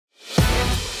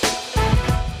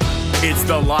It's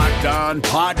the Locked On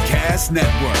Podcast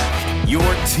Network, your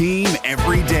team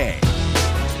every day.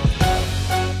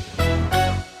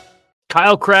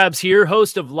 Kyle Krabs here,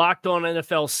 host of Locked On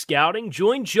NFL Scouting.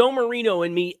 Join Joe Marino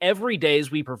and me every day as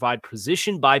we provide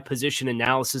position-by-position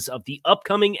analysis of the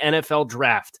upcoming NFL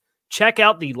Draft. Check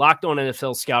out the Locked On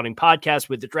NFL Scouting podcast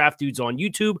with the Draft Dudes on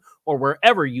YouTube or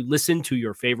wherever you listen to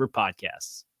your favorite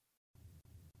podcasts.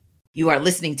 You are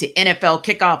listening to NFL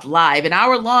Kickoff Live, an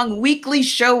hour-long weekly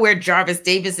show where Jarvis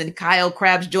Davis and Kyle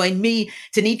Krabs join me,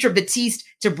 Tanitra Batiste,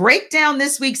 to break down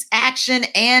this week's action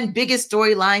and biggest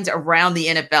storylines around the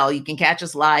NFL. You can catch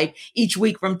us live each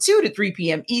week from 2 to 3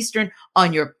 p.m. Eastern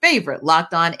on your favorite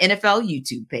Locked On NFL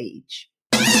YouTube page.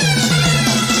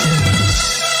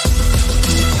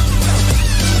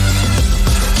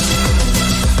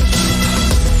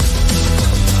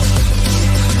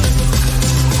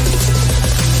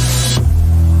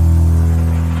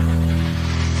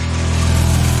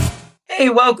 Hey,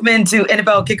 welcome into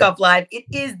NFL Kickoff Live. It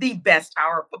is the best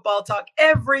hour of football talk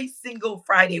every single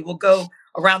Friday. We'll go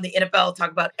around the NFL,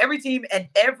 talk about every team and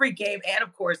every game. And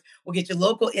of course, we'll get you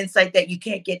local insight that you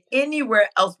can't get anywhere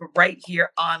else but right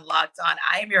here on Locked On.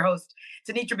 I am your host,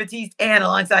 Tanitra Batiste, and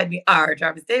alongside me are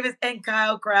Jarvis Davis and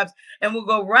Kyle Krabs. And we'll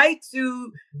go right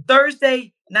to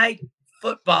Thursday night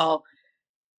football.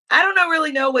 I don't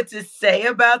really know what to say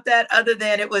about that other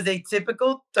than it was a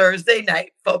typical Thursday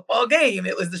night football game.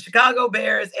 It was the Chicago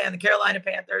Bears and the Carolina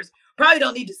Panthers. Probably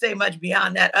don't need to say much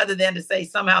beyond that other than to say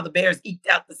somehow the Bears eked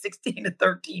out the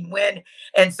 16-13 win.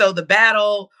 And so the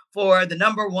battle for the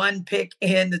number one pick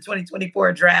in the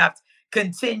 2024 draft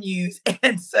continues.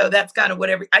 And so that's kind of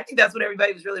I think that's what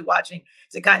everybody was really watching,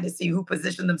 to kind of see who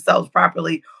positioned themselves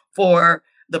properly for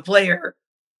the player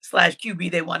 /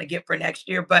 QB they want to get for next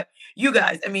year. But you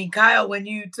guys, I mean, Kyle, when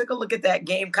you took a look at that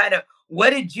game, kind of what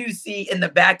did you see in the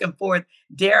back and forth,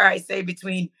 dare I say,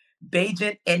 between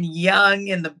Bagent and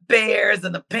Young and the Bears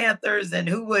and the Panthers, and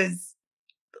who was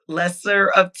lesser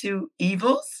of two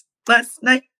evils last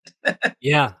night?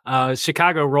 Yeah,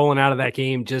 Chicago rolling out of that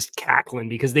game just cackling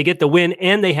because they get the win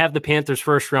and they have the Panthers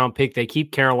first round pick. They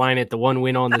keep Carolina at the one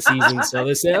win on the season. So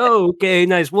they say, oh, okay,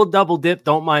 nice. We'll double dip.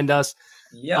 Don't mind us.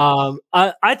 Yeah.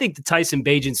 I think the Tyson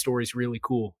Bagent story is really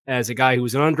cool. As a guy who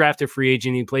was an undrafted free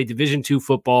agent, he played Division II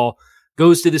football,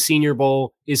 goes to the Senior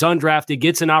Bowl, is undrafted,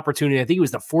 gets an opportunity. I think he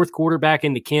was the fourth quarterback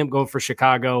into camp going for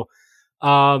Chicago.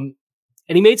 And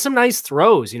he made some nice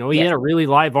throws. You know, he had a really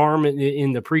live arm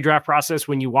in the pre-draft process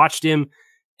when you watched him.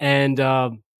 And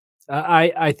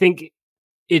I think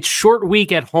it's short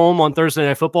week at home on Thursday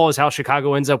Night Football is how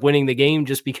Chicago ends up winning the game,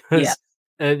 just because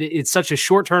it's such a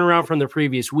short turnaround from the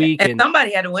previous week. And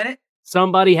somebody had to win it.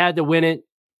 Somebody had to win it.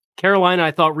 Carolina,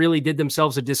 I thought, really did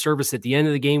themselves a disservice at the end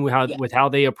of the game with how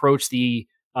they approached the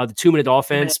 2-minute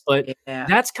offense. But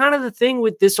that's kind of the thing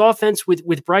with this offense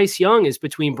with Bryce Young, is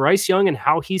between Bryce Young and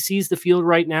how he sees the field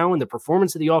right now and the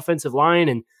performance of the offensive line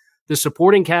and the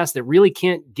supporting cast that really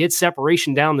can't get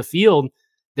separation down the field.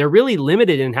 They're really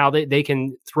limited in how they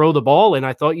can throw the ball. And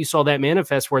I thought you saw that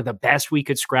manifest where the best we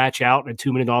could scratch out in a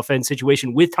 2-minute offense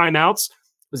situation with timeouts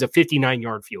was a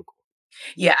 59-yard field goal.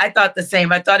 Yeah, I thought the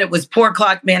same. I thought it was poor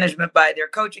clock management by their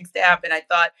coaching staff. And I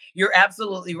thought you're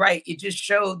absolutely right. It just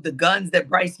showed the guns that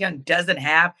Bryce Young doesn't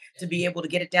have to be able to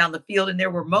get it down the field. And there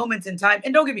were moments in time,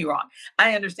 and don't get me wrong,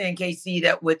 I understand, KC,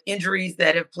 that with injuries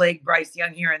that have plagued Bryce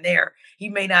Young here and there, he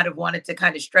may not have wanted to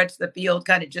kind of stretch the field,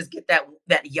 kind of just get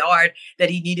that yard that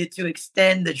he needed to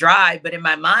extend the drive. But in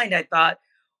my mind, I thought,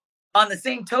 on the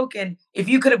same token, if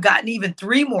you could have gotten even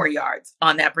 3 more yards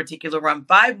on that particular run,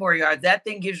 5 more yards, that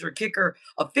thing gives your kicker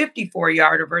a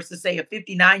 54-yarder versus, say, a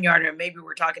 59-yarder. And maybe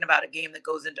we're talking about a game that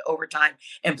goes into overtime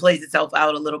and plays itself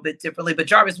out a little bit differently. But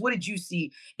Jarvis, what did you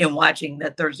see in watching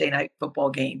that Thursday night football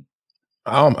game?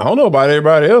 I don't know about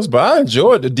everybody else, but I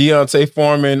enjoyed the Deontay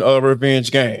Foreman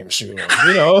revenge game. Sure,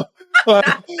 you know.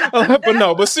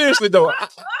 But seriously though,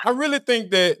 I really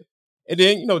think that. And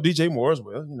then, DJ Moore as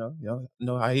well, you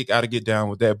know how he got to get down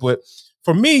with that. But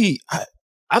for me,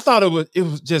 I thought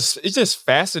it's just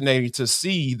fascinating to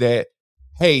see that,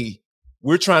 hey,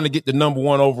 we're trying to get the number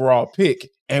 1 overall pick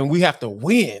and we have to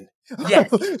win. Yes.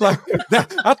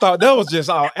 I thought that was just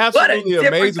absolutely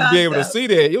amazing to be able to see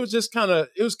that. It was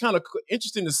kind of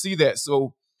interesting to see that.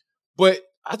 So, but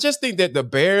I just think that the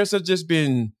Bears have just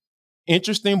been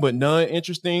interesting but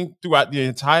non-interesting throughout the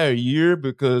entire year,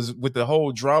 because with the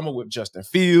whole drama with Justin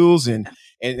Fields and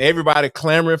everybody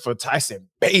clamoring for Tyson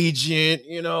Bagent,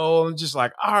 I'm just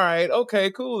like, all right, okay,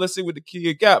 cool. Let's see what the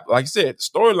kid got. Like I said, the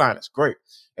storyline is great.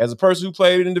 As a person who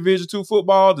played in Division II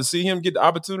football, to see him get the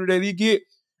opportunity that he get,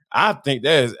 I think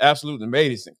that is absolutely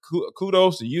amazing.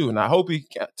 Kudos to you, and I hope he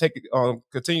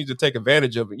continues to take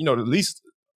advantage of it. To at least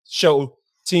show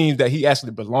teams that he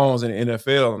actually belongs in the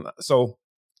NFL. So,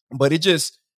 but it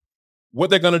just what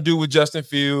they're going to do with Justin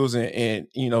Fields and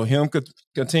him could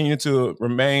continue to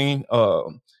remain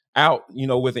out,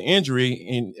 with an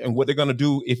injury, and what they're going to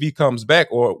do if he comes back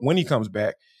or when he comes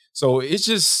back. So it's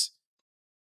just,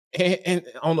 and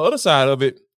on the other side of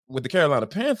it, with the Carolina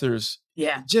Panthers,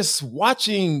 just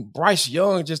watching Bryce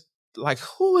Young, just like,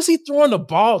 who is he throwing the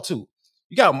ball to?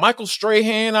 You got Michael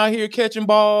Strahan out here catching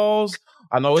balls.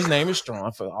 I know his name is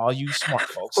Strong for all you smart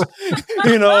folks,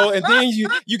 and then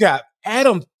you got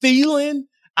Adam Thielen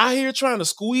out here trying to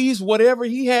squeeze whatever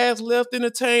he has left in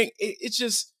the tank. It's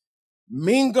just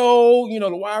Mingo,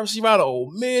 the wide receiver out of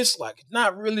Ole Miss, like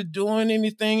not really doing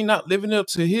anything, not living up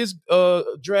to his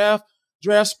draft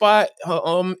spot.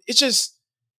 It's just,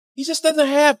 he just doesn't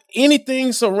have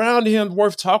anything surrounding him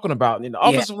worth talking about. In the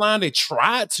offensive line, they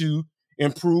tried to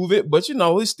improve it, but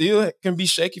it still can be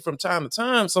shaky from time to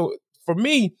time. So for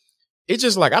me, it's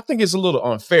just like, I think it's a little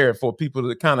unfair for people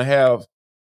to kind of have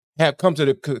come to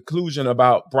the conclusion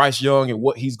about Bryce Young and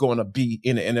what he's going to be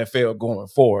in the NFL going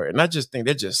forward. And I just think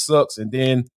that just sucks. And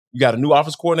then you got a new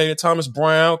offense coordinator, Thomas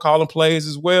Brown, calling plays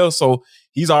as well. So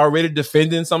he's already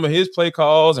defending some of his play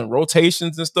calls and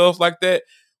rotations and stuff like that.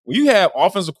 When you have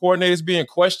offensive coordinators being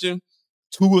questioned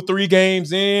 2 or 3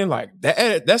 games in, like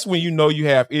that's when you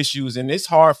have issues. And it's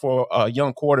hard for a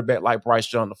young quarterback like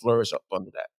Bryce Young to flourish up under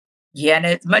that. Yeah, and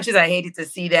as much as I hated to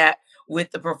see that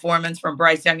with the performance from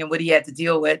Bryce Young and what he had to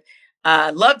deal with,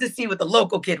 love to see what the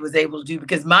local kid was able to do,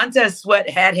 because Montez Sweat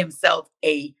had himself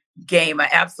a game.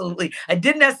 I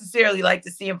didn't necessarily like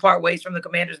to see him part ways from the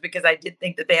Commanders, because I did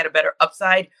think that they had a better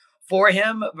upside for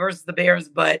him versus the Bears,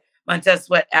 but Montez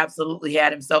Sweat absolutely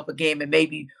had himself a game, and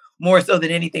maybe more so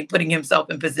than anything, putting himself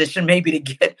in position maybe to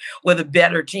get with a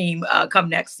better team come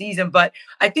next season. But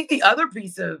I think the other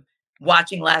piece of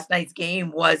watching last night's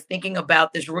game was thinking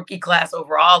about this rookie class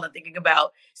overall, and thinking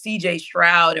about CJ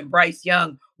Stroud and Bryce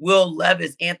Young, Will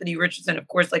Levis, Anthony Richardson, of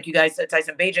course, like you guys said,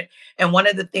 Tyson Bagent. And one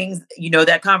of the things,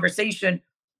 that conversation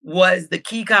was the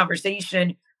key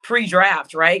conversation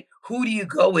pre-draft, right? Who do you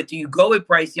go with? Do you go with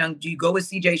Bryce Young? Do you go with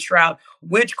CJ Stroud?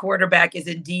 Which quarterback is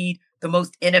indeed the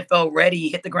most NFL ready,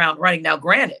 hit the ground running? Now,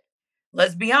 granted,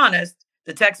 let's be honest,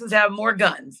 the Texans have more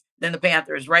guns than the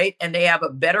Panthers, right? And they have a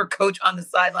better coach on the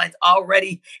sidelines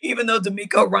already, even though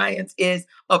DeMeco Ryans is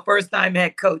a first-time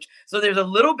head coach. So there's a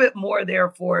little bit more there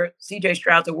for CJ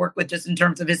Stroud to work with, just in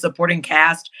terms of his supporting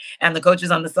cast and the coaches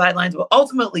on the sidelines. But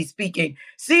ultimately speaking,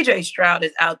 CJ Stroud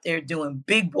is out there doing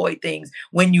big boy things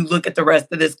when you look at the rest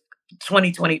of this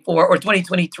 2024 or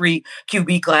 2023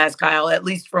 QB class, Kyle, at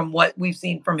least from what we've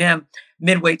seen from him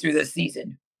midway through this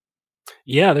season.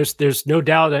 Yeah, there's no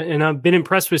doubt. And I've been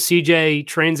impressed with CJ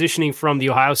transitioning from the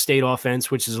Ohio State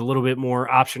offense, which is a little bit more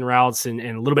option routes and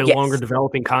a little bit longer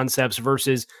developing concepts,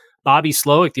 versus Bobby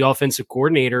Slowick, the offensive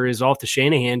coordinator, is off the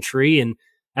Shanahan tree. And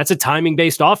that's a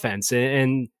timing-based offense.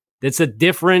 And it's a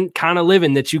different kind of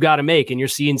living that you got to make. And you're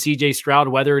seeing CJ Stroud,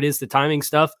 whether it is the timing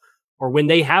stuff or when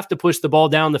they have to push the ball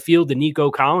down the field to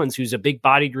Nico Collins, who's a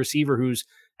big-bodied receiver who's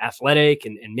athletic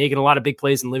and making a lot of big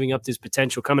plays and living up to his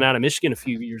potential coming out of Michigan a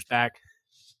few years back.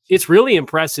 It's really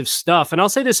impressive stuff. And I'll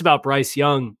say this about Bryce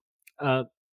Young. I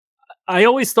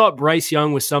always thought Bryce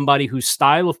Young was somebody whose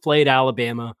style of play at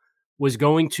Alabama was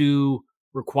going to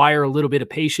require a little bit of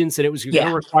patience, and it was going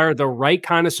to require the right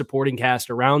kind of supporting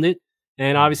cast around it.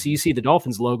 And obviously you see the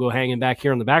Dolphins logo hanging back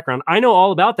here in the background. I know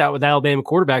all about that with Alabama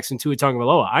quarterbacks and Tua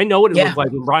Tagovailoa. I know what it looked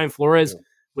like when Brian Flores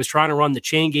was trying to run the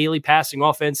Chan Gailey passing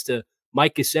offense to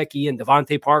Mike Gesicki and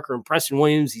Devontae Parker and Preston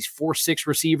Williams, these 4-6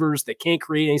 receivers that can't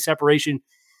create any separation.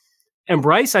 And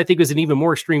Bryce, I think, was an even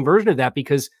more extreme version of that,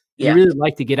 because he really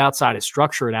liked to get outside of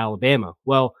structure at Alabama.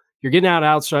 Well, you're getting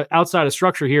outside of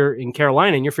structure here in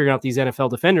Carolina, and you're figuring out these NFL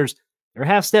defenders, they're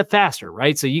half step faster,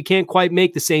 right? So you can't quite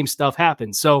make the same stuff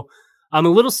happen. So I'm a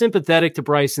little sympathetic to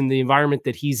Bryce in the environment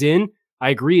that he's in. I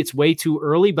agree it's way too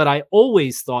early, but I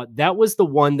always thought that was the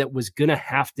one that was going to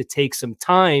have to take some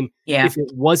time if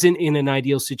it wasn't in an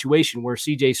ideal situation, where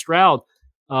CJ Stroud,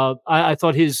 I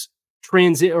thought his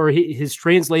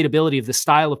translatability of the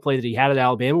style of play that he had at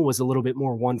Alabama was a little bit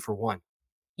more 1-for-1.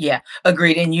 Yeah,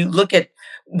 agreed. And you look at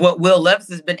what Will Levis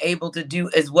has been able to do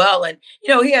as well. And,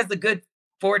 he has the good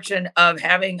fortune of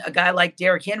having a guy like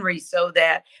Derrick Henry, so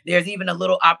that there's even a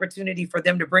little opportunity for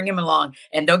them to bring him along.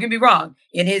 And don't get me wrong,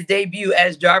 in his debut,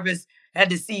 as Jarvis had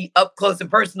to see up close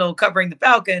and personal covering the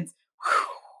Falcons,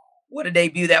 what a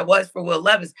debut that was for Will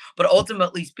Levis. But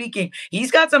ultimately speaking,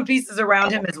 he's got some pieces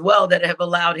around him as well that have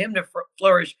allowed him to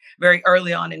flourish very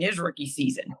early on in his rookie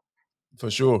season. For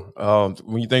sure.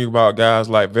 When you think about guys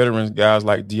like veterans, guys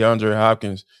like DeAndre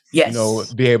Hopkins,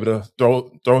 be able to throw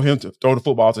the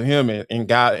football to him and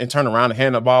turn around and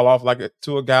hand the ball off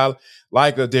to a guy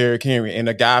like a Derrick Henry, and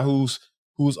a guy who's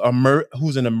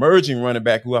an emerging running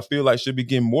back who I feel like should be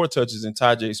getting more touches than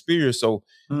Tyjae Spears. So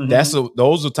those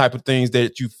are the type of things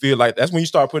that you feel like that's when you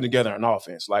start putting together an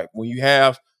offense. Like when you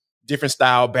have different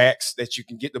style backs that you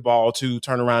can get the ball to,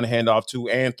 turn around and hand off to,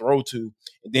 and throw to.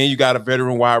 And then you got a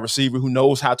veteran wide receiver who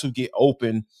knows how to get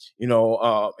open,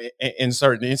 in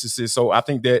certain instances. So I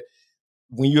think that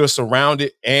when you're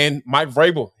surrounded, and Mike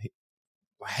Vrabel,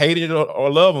 hate it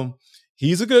or love him,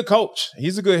 he's a good coach.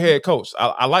 He's a good head coach.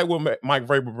 I like what Mike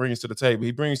Vrabel brings to the table.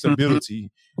 He brings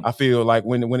stability. I feel like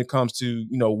when it comes to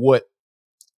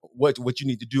what you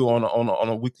need to do on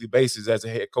a weekly basis as a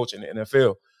head coach in the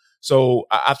NFL. So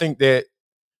I think that,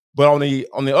 but on the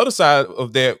other side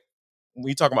of that, when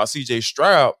you talk about CJ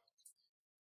Stroud,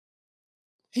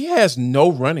 he has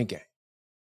no running game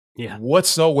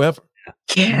whatsoever.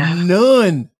 Yeah.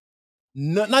 None,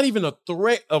 not even a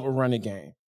threat of a running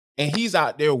game. And he's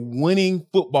out there winning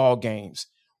football games.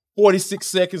 46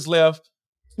 seconds left,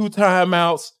 2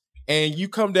 timeouts, and you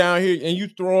come down here and you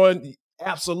throwing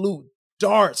absolute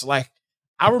darts. Like,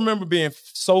 I remember being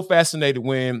so fascinated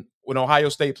when Ohio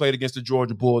State played against the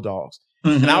Georgia Bulldogs.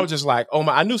 And I was just like, oh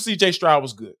my, I knew CJ Stroud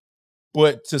was good.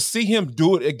 But to see him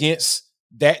do it against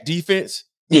that defense,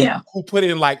 who put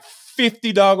in like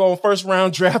 50 doggone first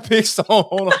round draft picks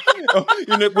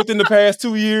within the past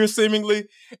 2 years, seemingly.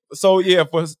 So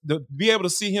to be able to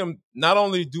see him not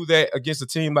only do that against a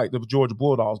team like the Georgia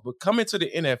Bulldogs, but come into the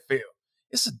NFL,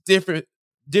 it's a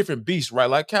different beast, right?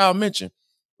 Like Kyle mentioned,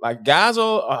 like guys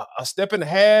are a step and a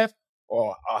half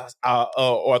or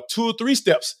 2 or 3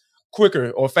 steps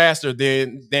quicker or faster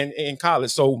than in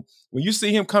college. So when you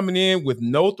see him coming in with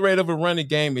no threat of a running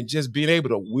game and just being able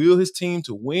to will his team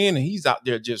to win, and he's out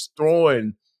there just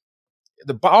throwing,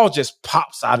 the ball just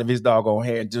pops out of his doggone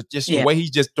hand. Just the way he's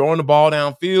just throwing the ball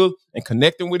downfield and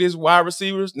connecting with his wide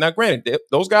receivers. Now, granted,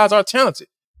 those guys are talented,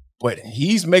 but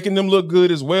he's making them look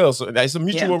good as well. So that's a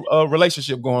mutual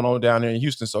relationship going on down there in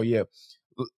Houston. So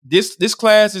this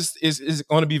class is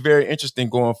going to be very interesting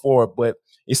going forward. But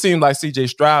it seems like CJ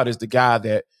Stroud is the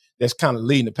guy that's kind of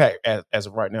leading the pack as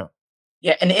of right now.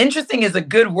 Yeah, and interesting is a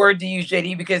good word to use,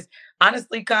 JD, because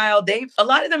honestly, Kyle, a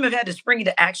lot of them have had to spring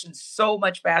into action so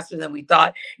much faster than we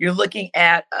thought. You're looking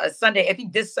at Sunday. I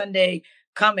think this Sunday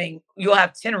coming, you'll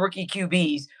have 10 rookie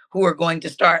QBs who are going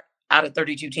to start out of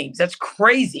 32 teams. That's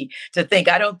crazy to think.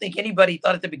 I don't think anybody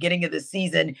thought at the beginning of the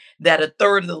season that a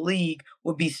third of the league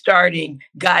would be starting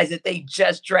guys that they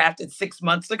just drafted 6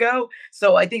 months ago.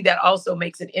 So I think that also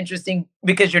makes it interesting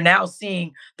because you're now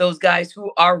seeing those guys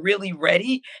who are really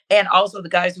ready, and also the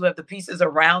guys who have the pieces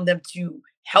around them to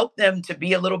help them to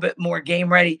be a little bit more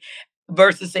game ready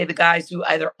versus, say, the guys who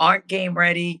either aren't game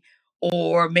ready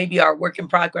or maybe are work in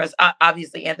progress.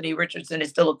 Obviously, Anthony Richardson is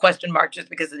still a question mark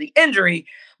just because of the injury.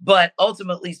 But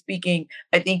ultimately speaking,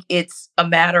 I think it's a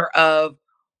matter of,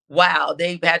 wow,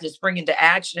 they've had to spring into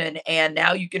action. And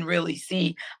now you can really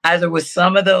see either what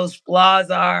some of those flaws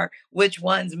are, which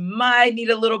ones might need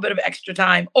a little bit of extra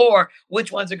time, or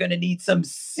which ones are going to need some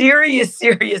serious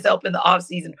help in the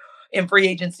offseason, in free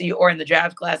agency, or in the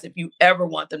draft class, if you ever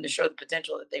want them to show the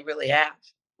potential that they really have.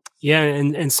 Yeah,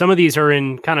 and some of these are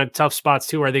in kind of tough spots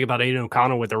too. Where I think about Aiden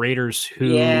O'Connell with the Raiders,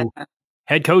 who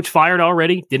head coach fired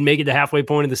already, didn't make it the halfway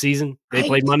point of the season. They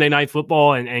played Monday Night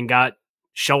Football and got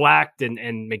shellacked, and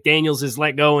McDaniels is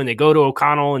let go, and they go to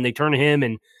O'Connell and they turn to him.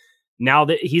 And now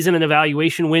that he's in an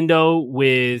evaluation window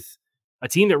with a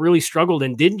team that really struggled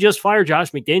and didn't just fire Josh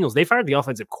McDaniels, they fired the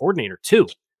offensive coordinator too.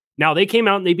 Now they came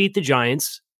out and they beat the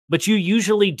Giants, but you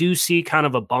usually do see kind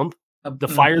of a bump. The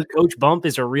fired coach bump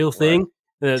is a real thing.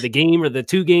 The game or the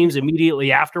 2 games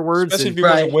immediately afterwards. Especially if he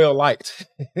wasn't well liked.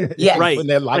 Yeah, right. Putting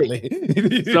that lightly.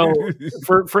 Right. So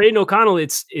for Aiden O'Connell,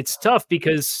 it's tough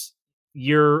because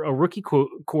you're a rookie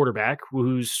quarterback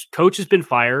whose coach has been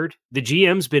fired. The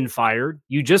GM's been fired.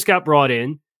 You just got brought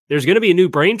in. There's going to be a new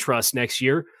brain trust next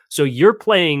year. So you're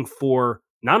playing for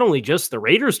not only just the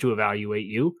Raiders to evaluate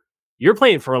you, you're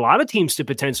playing for a lot of teams to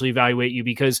potentially evaluate you,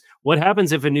 because what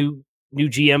happens if a new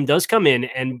GM does come in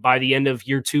and by the end of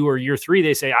year 2 or year 3,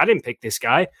 they say, I didn't pick this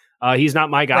guy. He's not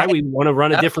my guy. Right. We want to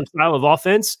run a different style of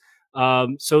offense.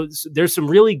 So there's some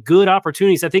really good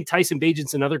opportunities. I think Tyson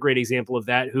Bagent's another great example of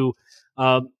that, who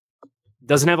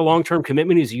doesn't have a long-term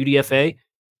commitment. He's a UDFA,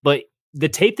 but the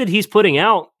tape that he's putting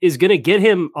out is going to get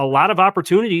him a lot of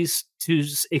opportunities to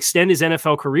extend his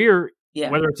NFL career,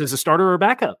 whether it's as a starter or a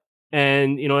backup.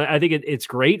 And, I think it's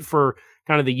great for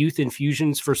kind of the youth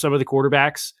infusions for some of the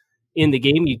quarterbacks. in the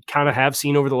game. You kind of have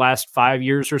seen over the last 5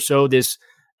 years or so this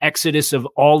exodus of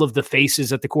all of the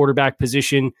faces at the quarterback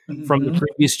position from the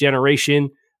previous generation.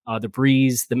 The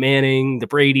Breeze, the Manning, the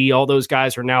Brady, all those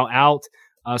guys are now out.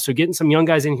 So getting some young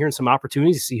guys in here and some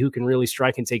opportunities to see who can really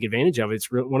strike and take advantage of it.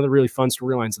 It's one of the really fun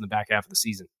storylines in the back half of the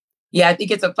season. Yeah, I think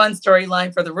it's a fun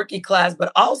storyline for the rookie class,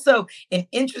 but also an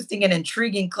interesting and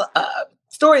intriguing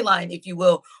storyline, if you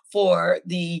will, for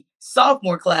the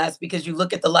sophomore class, because you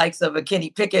look at the likes of a Kenny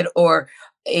Pickett or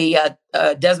a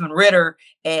Desmond Ridder,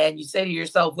 and you say to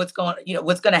yourself, what's going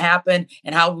to happen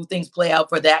and how will things play out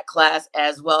for that class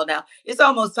as well. Now, it's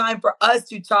almost time for us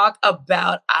to talk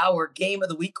about our game of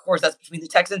the week. Of course, that's between the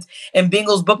Texans and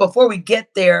Bengals. But before we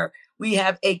get there, we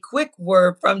have a quick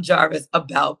word from Jarvis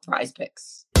about Prize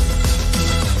Picks.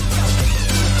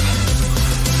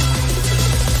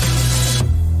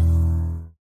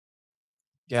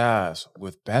 Guys,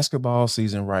 with basketball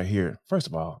season right here, first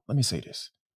of all, let me say this.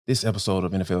 This episode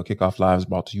of NFL Kickoff Live is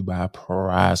brought to you by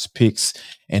Prize Picks.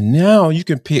 And now you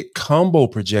can pick combo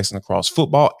projections across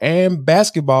football and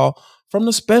basketball from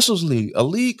the Specials League, a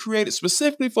league created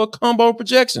specifically for combo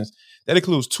projections that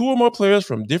includes 2 or more players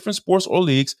from different sports or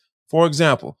leagues. For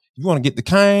example, if you want to get the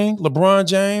Kane, LeBron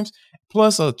James,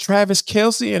 plus a Travis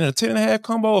Kelce and a 10.5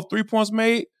 combo of 3 points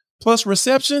made, plus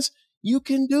receptions, you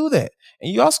can do that.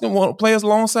 And you also can want players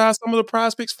alongside some of the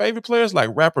Prize Picks favorite players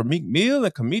like rapper Meek Mill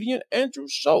and comedian Andrew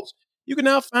Schultz. You can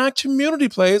now find community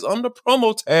plays on the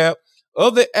promo tab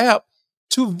of the app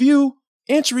to view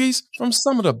entries from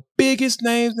some of the biggest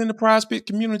names in the Prize Pick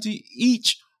community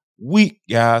each week,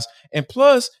 guys. And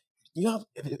plus,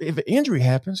 if an injury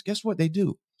happens, guess what they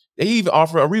do? They even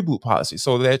offer a reboot policy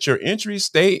so that your entries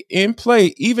stay in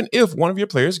play even if one of your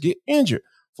players get injured.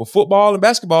 For football and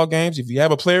basketball games, if you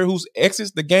have a player who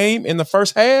exits the game in the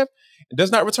first half and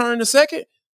does not return in the second,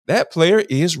 that player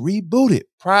is rebooted.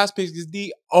 Prize Picks is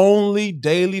the only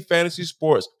daily fantasy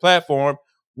sports platform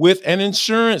with an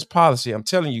insurance policy. I'm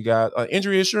telling you guys,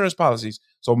 injury insurance policies.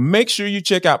 So make sure you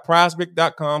check out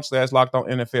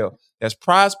prizepicks.com/lockedonnfl. That's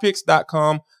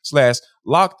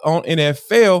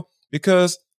prizepicks.com/lockedonnfl,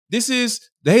 because this is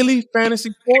daily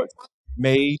fantasy sports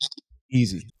made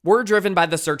easy. We're driven by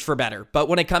the search for better, but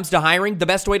when it comes to hiring, the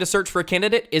best way to search for a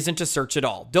candidate isn't to search at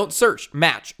all. Don't search,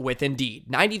 match with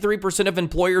Indeed. 93% of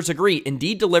employers agree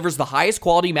Indeed delivers the highest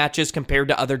quality matches compared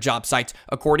to other job sites,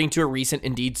 according to a recent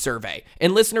Indeed survey.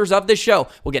 And listeners of this show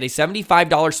will get a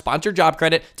 $75 sponsored job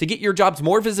credit to get your jobs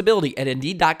more visibility at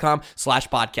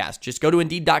Indeed.com/podcast. Just go to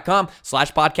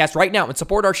Indeed.com/podcast right now and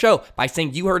support our show by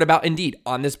saying you heard about Indeed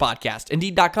on this podcast.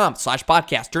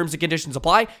 Indeed.com/podcast. Terms and conditions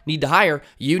apply. Need to hire?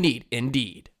 You need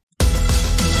Indeed.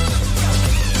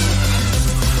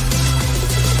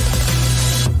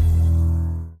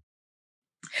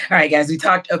 All right, guys, we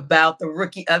talked about the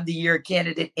Rookie of the Year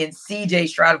candidate in C.J.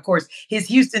 Stroud. Of course, his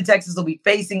Houston Texans will be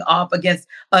facing off against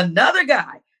another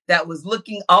guy that was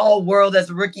looking all world as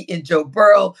a rookie in Joe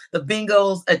Burrow. The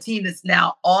Bengals, a team that's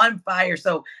now on fire.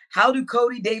 So how do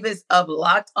Cody Davis of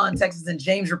Locked On Texans and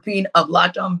James Rapine of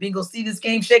Locked On Bengals see this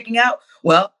game shaking out?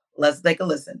 Well, let's take a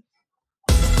listen.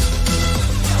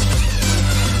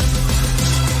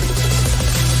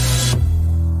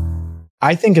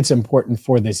 I think it's important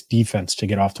for this defense to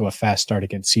get off to a fast start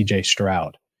against C.J.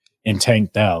 Stroud and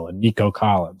Tank Dell and Nico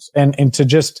Collins, and to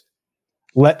just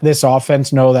let this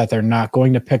offense know that they're not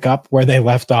going to pick up where they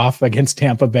left off against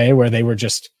Tampa Bay, where they were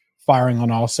just firing on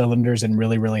all cylinders and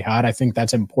really, really hot. I think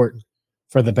that's important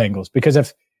for the Bengals, because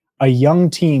if a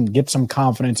young team gets some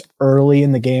confidence early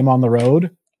in the game on the road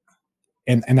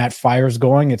and that fire's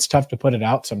going, it's tough to put it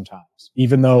out sometimes,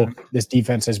 even though this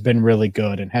defense has been really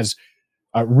good and has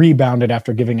rebounded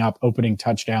after giving up opening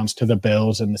touchdowns to the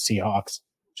Bills and the Seahawks,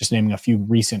 just naming a few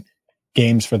recent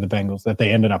games for the Bengals that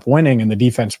they ended up winning, and the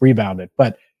defense rebounded.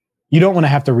 But you don't want to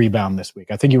have to rebound this week.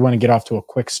 I think you want to get off to a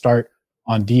quick start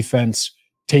on defense,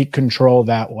 take control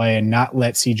that way, and not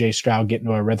let C.J. Stroud get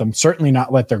into a rhythm. Certainly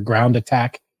not let their ground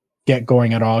attack get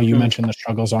going at all. You mentioned the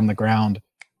struggles on the ground.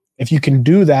 If you can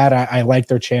do that, I like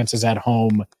their chances at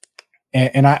home.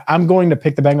 And I'm going to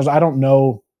pick the Bengals. I don't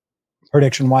know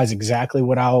prediction-wise exactly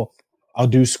what I'll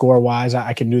do score-wise.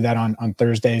 I can do that on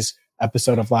Thursday's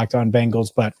episode of Locked On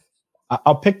Bengals, but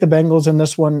I'll pick the Bengals in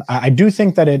this one. I do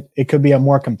think that it could be a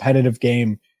more competitive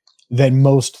game than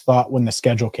most thought when the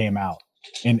schedule came out,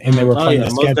 and they were playing the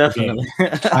schedule game.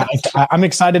 I'm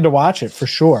excited to watch it for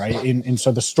sure. And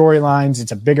so the storylines,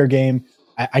 it's a bigger game.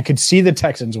 I could see the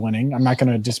Texans winning. I'm not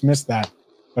going to dismiss that,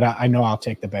 but I know I'll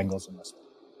take the Bengals in this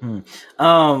one.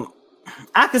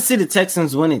 I could see the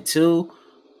Texans winning too,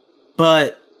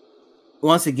 but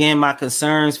once again, my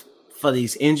concerns for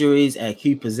these injuries at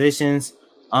key positions.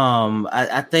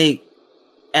 I think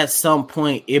at some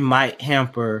point it might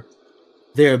hamper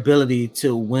their ability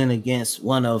to win against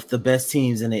one of the best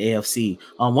teams in the AFC,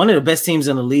 one of the best teams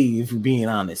in the league, if you're being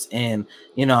honest. And,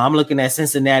 I'm looking at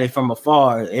Cincinnati from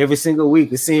afar every single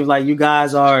week. It seems like you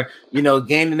guys are,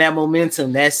 gaining that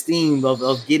momentum, that steam of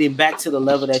getting back to the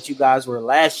level that you guys were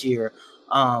last year.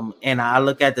 And I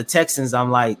look at the Texans,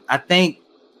 I'm like, I think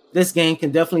this game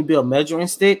can definitely be a measuring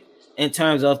stick in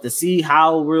terms of to see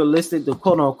how realistic the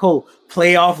quote unquote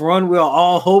playoff run we're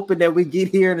all hoping that we get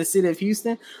here in the city of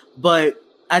Houston. But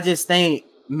I just think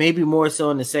maybe more so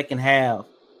in the second half,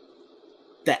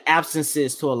 the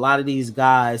absences to a lot of these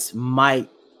guys might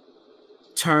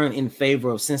turn in favor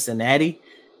of Cincinnati.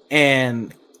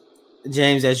 And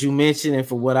James, as you mentioned, and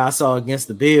for what I saw against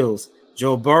the Bills,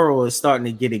 Joe Burrow is starting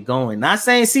to get it going. Not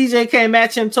saying CJ can't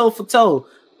match him toe for toe,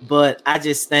 but I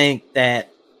just think that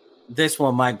this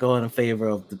one might go in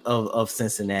favor of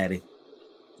Cincinnati.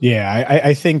 Yeah,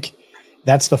 I think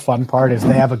that's the fun part is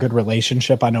they have a good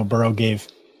relationship. I know Burrow gave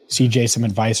CJ some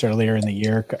advice earlier in the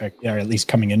year, or at least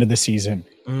coming into the season.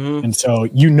 Mm-hmm. And so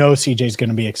CJ's going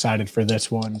to be excited for this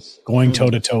one, going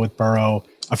toe-to-toe with Burrow.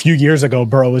 A few years ago,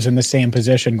 Burrow was in the same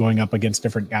position going up against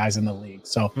different guys in the league.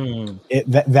 So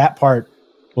that part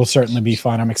will certainly be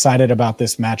fun. I'm excited about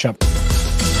this matchup.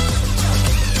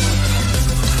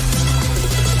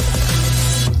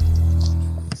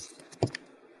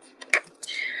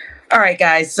 All right,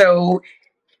 guys. So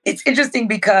it's interesting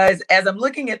because as I'm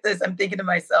looking at this, I'm thinking to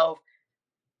myself,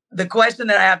 the question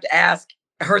that I have to ask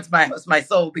hurts my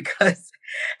soul because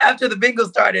after the Bengals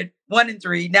started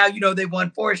 1-3, now they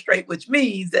won 4 straight, which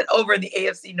means that over in the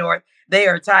AFC North, they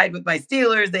are tied with my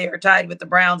Steelers, they are tied with the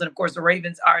Browns, and of course the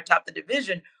Ravens are atop the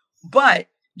division. But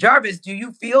Jarvis, do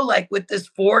you feel like with this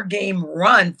 4-game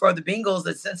run for the Bengals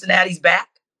that Cincinnati's back?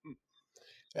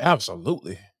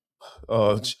 Absolutely.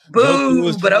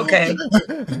 Boo, but okay.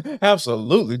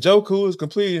 Absolutely. Joe Cool has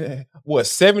completed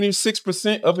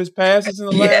 76% of his passes in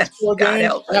the last 4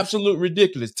 games. Absolute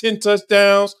ridiculous. 10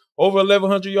 touchdowns, over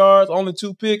 1,100 yards, only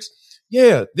 2 picks.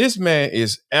 Yeah, this man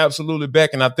is absolutely back,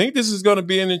 and I think this is going to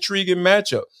be an intriguing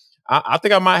matchup. I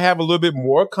think I might have a little bit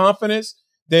more confidence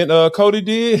than Cody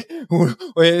did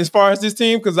as far as this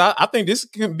team, because I think this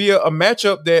can be a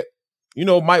matchup that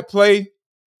might play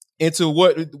into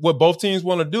what both teams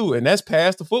want to do, and that's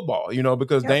pass the football,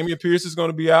 because Damian Pierce is going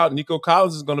to be out, Nico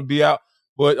Collins is going to be out,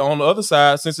 but on the other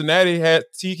side, Cincinnati had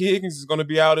T. Higgins is going to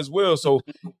be out as well. So,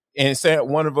 and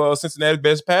one of Cincinnati's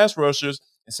best pass rushers,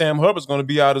 and Sam Hubbard's going to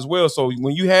be out as well. So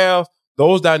when you have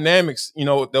those dynamics,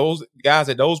 those guys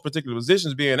at those particular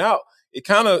positions being out, it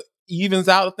kind of evens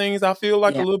out things. I feel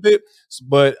like a little bit,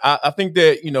 but I think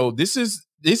that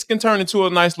this can turn into a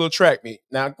nice little track meet.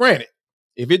 Now, granted,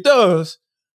 if it does,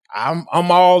 I'm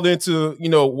all into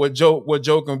what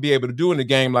Joe can be able to do in a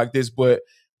game like this, but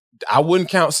I wouldn't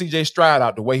count CJ Stroud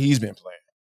out the way he's been playing.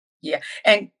 Yeah,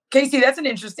 and Casey, that's an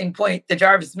interesting point that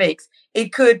Jarvis makes.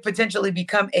 It could potentially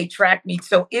become a track meet.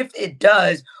 So if it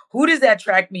does, who does that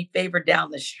track meet favor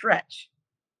down the stretch?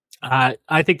 I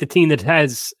think the team that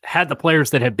has had the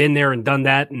players that have been there and done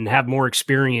that and have more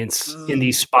experience in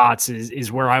these spots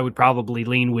is where I would probably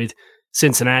lean with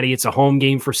Cincinnati. It's a home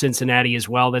game for Cincinnati as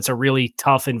well. That's a really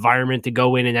tough environment to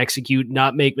go in and execute,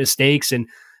 not make mistakes. And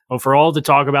for all the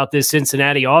talk about this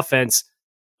Cincinnati offense,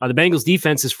 the Bengals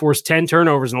defense has forced 10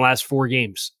 turnovers in the last 4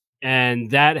 games. And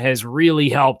that has really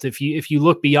helped. If you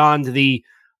look beyond the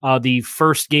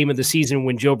first game of the season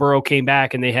when Joe Burrow came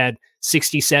back and they had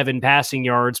 67 passing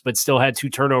yards, but still had 2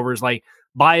 turnovers, like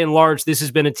by and large, this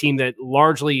has been a team that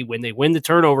largely when they win the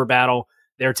turnover battle,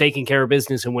 they're taking care of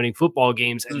business and winning football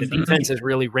games, and the defense has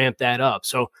really ramped that up.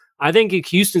 So I think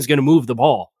Houston's going to move the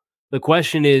ball. The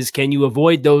question is, can you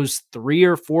avoid those 3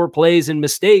 or 4 plays and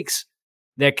mistakes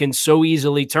that can so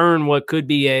easily turn what could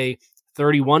be a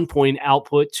 31-point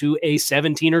output to a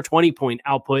 17 or 20-point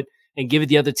output and give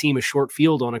the other team a short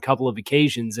field on a couple of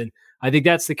occasions? And I think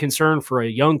that's the concern for a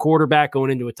young quarterback going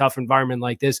into a tough environment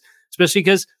like this, especially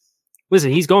because listen,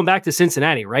 he's going back to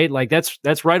Cincinnati, right? Like that's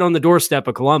right on the doorstep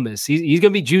of Columbus. He's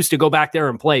going to be juiced to go back there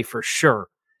and play for sure.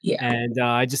 Yeah. And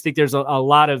I just think there's a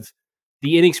lot of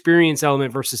the inexperience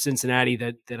element versus Cincinnati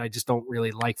that I just don't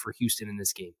really like for Houston in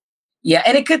this game. Yeah.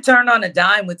 And it could turn on a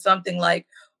dime with something like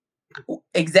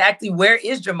exactly where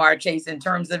is Jamar Chase in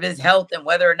terms of his health and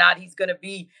whether or not he's going to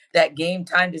be that game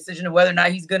time decision and whether or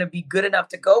not he's going to be good enough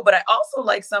to go. But I also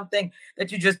like something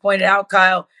that you just pointed out,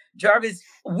 Kyle. Jarvis,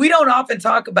 we don't often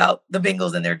talk about the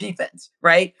Bengals and their defense,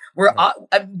 right?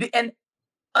 And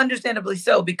understandably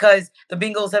so, because the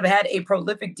Bengals have had a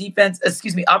prolific offense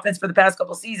for the past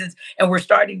couple seasons, and we're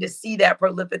starting to see that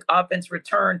prolific offense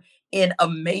return in a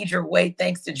major way,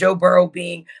 thanks to Joe Burrow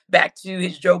being back to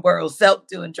his Joe Burrow self,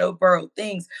 doing Joe Burrow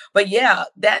things. But yeah,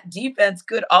 that defense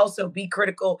could also be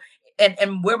critical.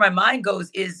 And where my mind goes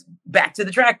is back to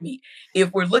the track meet.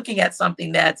 If we're looking at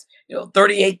something that's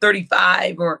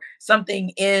 38-35 or something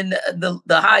in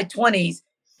the high 20s,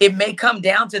 it may come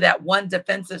down to that one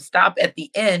defensive stop at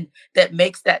the end that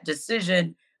makes that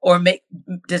decision or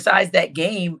decides that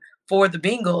game for the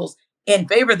Bengals, in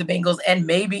favor of the Bengals. And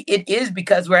maybe it is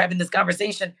because we're having this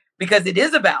conversation because it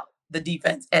is about the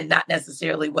defense and not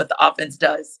necessarily what the offense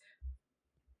does.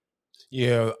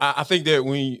 Yeah, I think that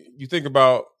when you think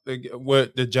about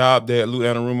what the job that Lou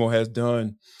Anarumo has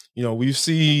done, we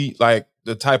see like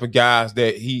the type of guys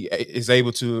that he is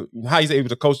able to, how he's able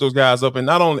to coach those guys up, and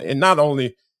not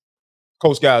only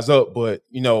coach guys up, but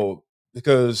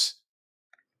because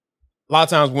a lot of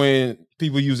times when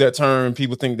people use that term,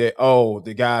 people think that, oh,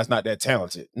 the guy's not that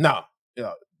talented. No,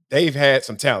 they've had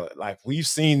some talent. Like we've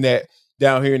seen that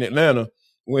down here in Atlanta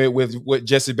with what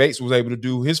Jesse Bates was able to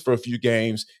do his first few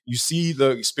games. You see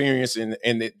the experience and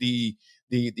the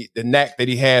knack that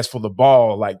he has for the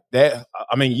ball like that.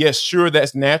 I mean, yes, sure,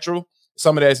 that's natural.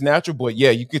 Some of that's natural, but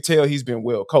yeah, you could tell he's been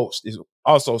well coached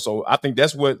also. So I think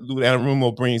that's what Lou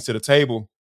Anarumo brings to the table,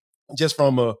 just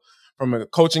from a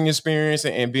coaching experience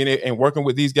and being and working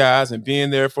with these guys and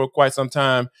being there for quite some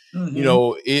time.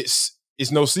 Mm-hmm.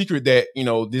 It's no secret that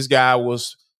this guy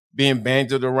was being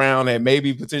bandied around and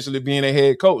maybe potentially being a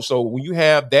head coach. So when you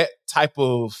have that type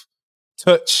of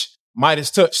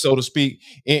Midas touch, so to speak,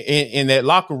 in that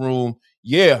locker room,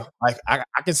 yeah, like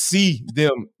I can see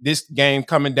this game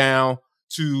coming down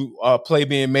to play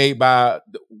being made by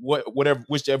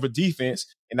whichever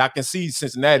defense, and I can see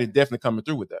Cincinnati definitely coming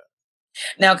through with that.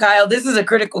 Now, Kyle, this is a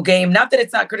critical game. Not that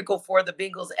it's not critical for the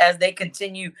Bengals as they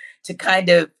continue to kind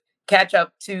of catch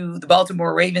up to the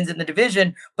Baltimore Ravens in the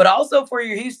division, but also for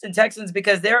your Houston Texans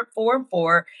because they're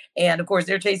 4-4, and of course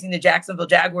they're chasing the Jacksonville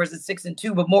Jaguars at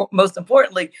 6-2. But most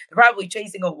importantly, they're probably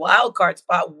chasing a wild card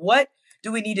spot. What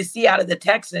do we need to see out of the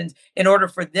Texans in order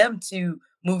for them to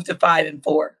move to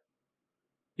 5-4?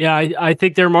 Yeah, I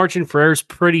think their margin for error is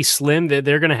pretty slim. That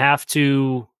they're going to have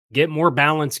to get more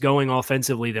balance going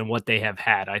offensively than what they have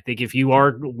had. I think if you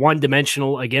are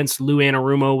one-dimensional against Lou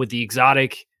Anarumo with the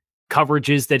exotic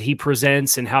coverages that he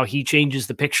presents and how he changes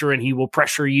the picture and he will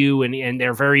pressure you and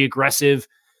they're very aggressive,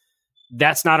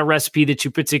 that's not a recipe that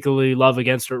you particularly love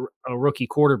against a rookie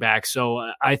quarterback.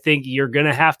 So I think you're going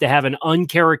to have an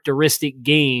uncharacteristic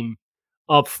game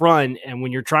up front. And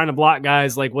when you're trying to block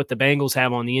guys like what the Bengals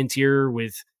have on the interior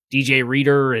with DJ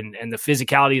Reader and the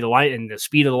physicality of the line and the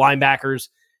speed of the linebackers,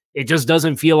 it just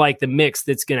doesn't feel like the mix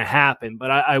that's going to happen. But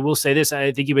I will say this,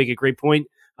 I think you make a great point,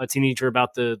 Teenager,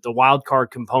 about the wild card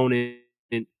component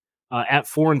at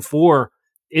 4-4.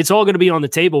 It's all going to be on the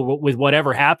table with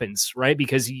whatever happens, right?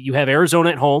 Because you have Arizona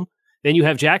at home, then you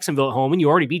have Jacksonville at home, and you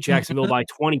already beat Jacksonville by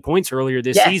 20 points earlier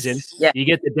this season. Yeah. You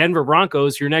get the Denver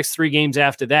Broncos, your next 3 games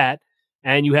after that,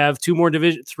 and you have 3 more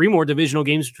divisional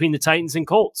games between the Titans and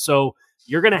Colts. So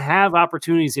you're going to have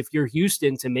opportunities if you're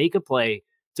Houston to make a play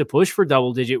to push for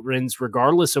double-digit wins,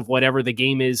 regardless of whatever the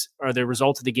game is or the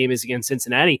result of the game is against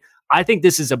Cincinnati. I think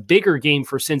this is a bigger game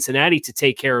for Cincinnati to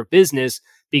take care of business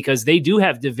because they do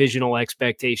have divisional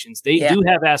expectations. They do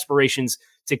have aspirations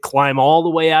to climb all the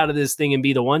way out of this thing and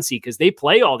be the 1 seed because they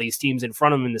play all these teams in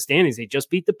front of them in the standings. They just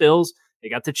beat the Bills. They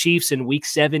got the Chiefs in week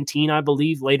 17, I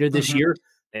believe, later this year.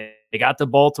 They got the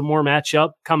Baltimore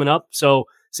matchup coming up. So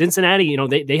Cincinnati,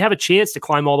 they have a chance to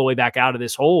climb all the way back out of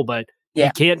this hole, but you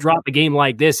can't drop a game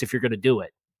like this if you're going to do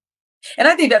it. And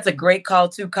I think that's a great call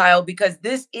too, Kyle, because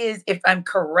this is, if I'm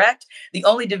correct, the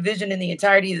only division in the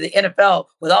entirety of the NFL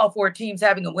with all 4 teams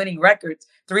having a winning record.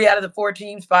 3 out of the 4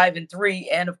 teams, 5-3.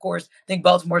 And of course, I think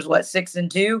Baltimore's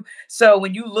 6-2. So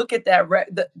when you look at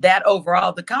that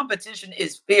overall, the competition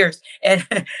is fierce and,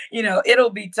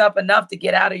 it'll be tough enough to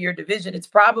get out of your division. It's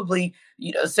probably,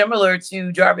 similar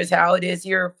to Jarvis, how it is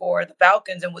here for the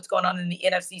Falcons and what's going on in the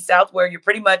NFC South, where you're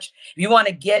pretty much, if you want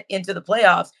to get into the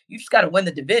playoffs, you just got to win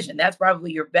the division. That's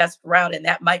probably your best route. And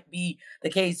that might be the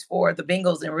case for the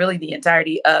Bengals and really the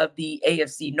entirety of the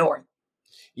AFC North.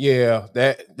 Yeah,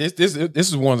 this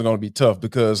is one that's going to be tough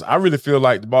because I really feel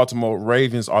like the Baltimore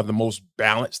Ravens are the most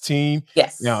balanced team.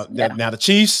 Yes. Now the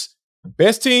Chiefs,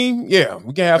 best team. Yeah,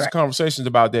 we can have some conversations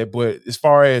about that. But as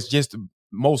far as just the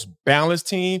most balanced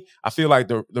team, I feel like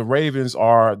the Ravens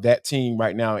are that team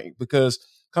right now because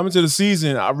coming to the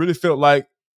season, I really felt like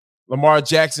Lamar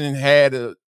Jackson had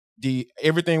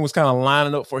everything was kind of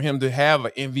lining up for him to have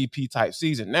an MVP type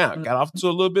season. Now got off to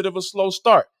a little bit of a slow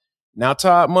start. Now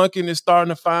Todd Monken is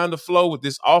starting to find the flow with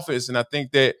this offense, and I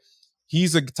think that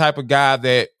he's a type of guy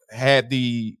that had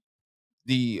the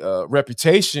the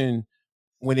reputation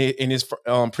when in his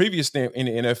previous stint in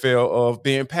the NFL of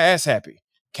being pass happy.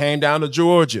 Came down to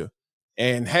Georgia,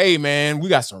 and hey, man, we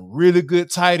got some really good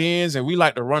tight ends, and we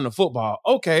like to run the football.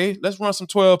 Okay, let's run some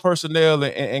 12 personnel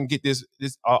and get this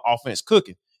offense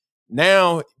cooking.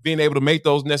 Now, being able to make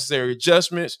those necessary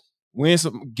adjustments,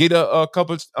 get a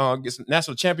couple, get some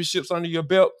national championships under your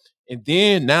belt, and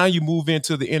then now you move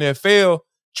into the NFL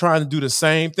trying to do the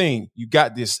same thing. You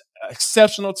got this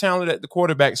exceptional talent at the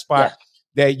quarterback spot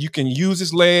that you can use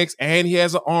his legs, and he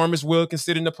has an arm as well, can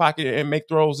sit in the pocket and make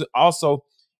throws also.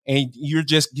 And you're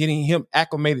just getting him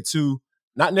acclimated to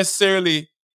not necessarily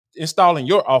installing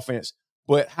your offense,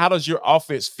 but how does your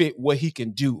offense fit what he can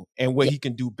do and what he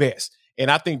can do best. And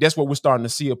I think that's what we're starting to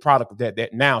see a product of that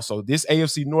now. So this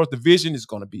AFC North division is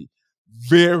going to be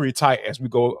very tight as we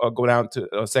go down to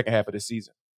the second half of the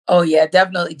season. Oh, yeah,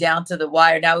 definitely down to the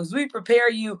wire. Now, as we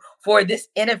prepare you for this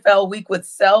NFL week with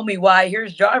Sell Me Why,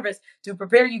 here's Jarvis to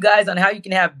prepare you guys on how you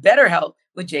can have better health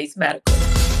with Jace Medical.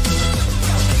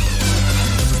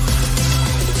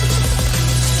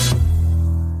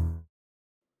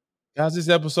 Guys, this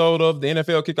episode of the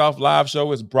NFL Kickoff Live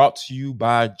Show is brought to you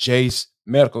by Jace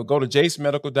Medical. Go to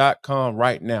jacemedical.com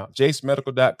right now.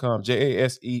 jacemedical.com,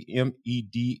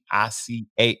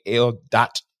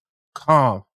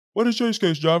 JASEMEDICAL.com. What is Jace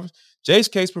Case, Jarvis?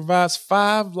 Jace Case provides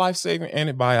 5 life-saving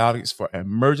antibiotics for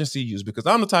emergency use because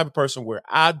I'm the type of person where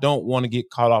I don't want to get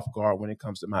caught off guard when it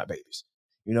comes to my babies.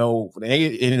 You know, they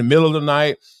in the middle of the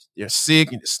night, they're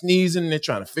sick and they're sneezing and they're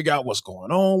trying to figure out what's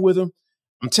going on with them.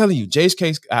 I'm telling you, Jace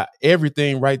Case got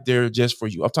everything right there just for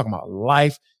you. I'm talking about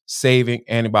life-saving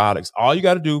antibiotics. All you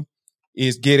got to do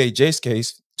is get a Jace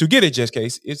Case. To get a Jace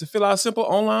Case is to fill out a simple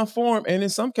online form, and in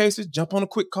some cases, jump on a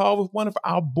quick call with one of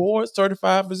our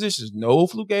board-certified physicians. No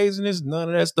flugazing, none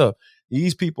of that stuff.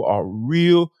 These people are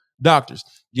real doctors.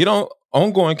 Get on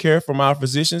ongoing care from our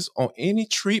physicians on any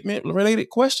treatment-related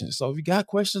questions. So if you got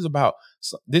questions about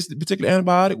this particular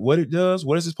antibiotic, what it does,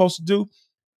 what is it supposed to do,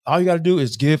 all you got to do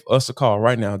is give us a call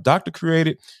right now. Doctor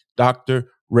created,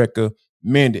 doctor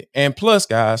recommended. And plus,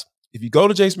 guys, if you go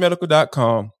to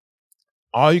jacemedical.com,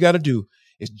 all you got to do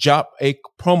is drop a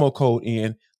promo code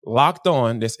in, Locked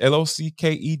On, that's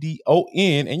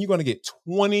LOCKEDON, and you're going to get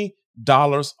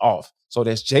 $20 off. So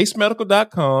that's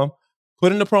jacemedical.com.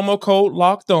 Put in the promo code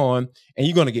Locked On, and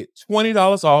you're going to get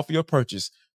 $20 off your purchase.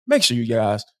 Make sure you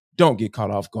guys don't get caught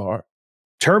off guard.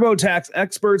 TurboTax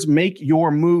experts, make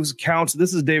your moves count.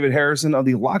 This is David Harrison of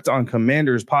the Locked On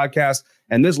Commanders podcast,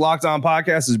 and this Locked On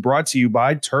podcast is brought to you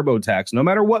by TurboTax. No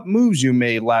matter what moves you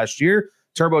made last year,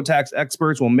 TurboTax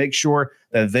experts will make sure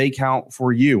that they count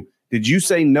for you. Did you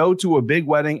say no to a big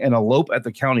wedding and elope at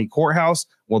the county courthouse?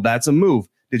 Well, that's a move.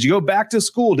 Did you go back to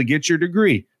school to get your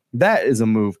degree? That is a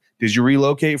move. Did you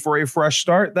relocate for a fresh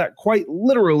start? That quite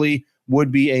literally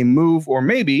would be a move. Or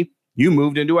maybe you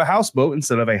moved into a houseboat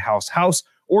instead of a house,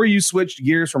 or you switched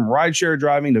gears from rideshare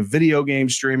driving to video game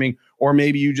streaming, or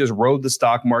maybe you just rode the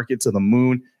stock market to the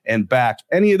moon and back.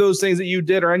 Any of those things that you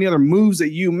did or any other moves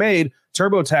that you made,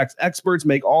 TurboTax experts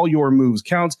make all your moves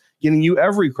count, getting you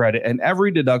every credit and every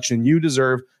deduction you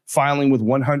deserve, filing with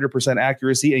 100%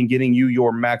 accuracy and getting you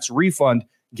your max refund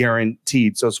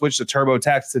guaranteed. So switch to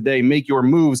TurboTax today. Make your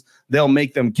moves. They'll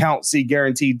make them count. See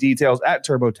guaranteed details at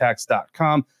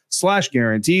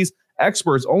turbotax.com/guarantees.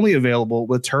 Experts only available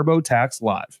with TurboTax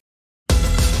Live.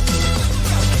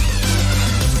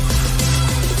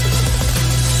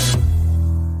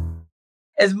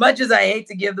 As much as I hate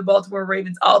to give the Baltimore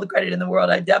Ravens all the credit in the world,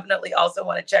 I definitely also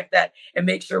want to check that and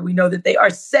make sure we know that they are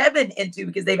 7-2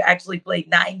 because they've actually played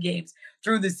 9 games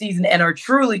through the season and are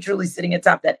truly, truly sitting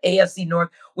atop that AFC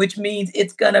North, which means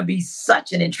it's going to be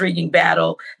such an intriguing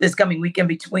battle this coming weekend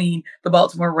between the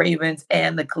Baltimore Ravens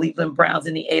and the Cleveland Browns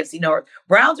in the AFC North.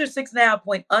 Browns are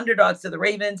 6.5-point underdogs to the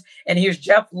Ravens. And here's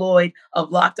Jeff Lloyd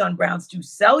of Locked On Browns to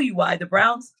sell you why the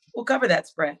Browns will cover that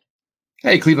spread.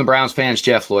 Hey, Cleveland Browns fans,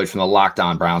 Jeff Lloyd from the Locked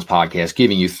On Browns podcast,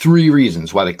 giving you 3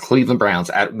 reasons why the Cleveland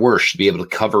Browns at worst should be able to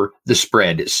cover the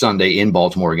spread Sunday in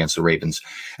Baltimore against the Ravens.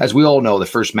 As we all know, the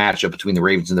first matchup between the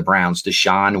Ravens and the Browns,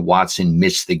 Deshaun Watson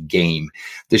missed the game.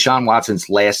 Deshaun Watson's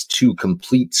last 2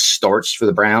 complete starts for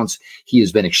the Browns, he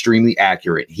has been extremely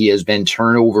accurate. He has been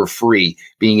turnover free,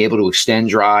 being able to extend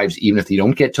drives. Even if they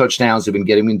don't get touchdowns, they've been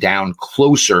getting them down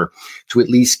closer to at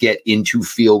least get into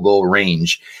field goal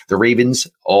range. The Ravens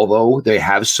Although they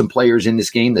have some players in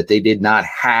this game that they did not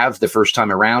have the first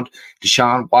time around,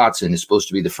 Deshaun Watson is supposed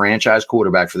to be the franchise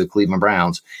quarterback for the Cleveland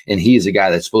Browns, and he is a guy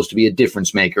that's supposed to be a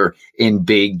difference maker in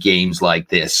big games like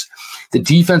this. The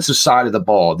defensive side of the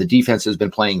ball, the defense has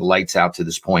been playing lights out to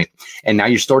this point, and now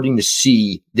you're starting to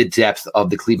see the depth of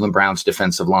the Cleveland Browns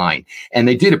defensive line. And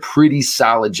they did a pretty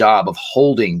solid job of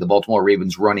holding the Baltimore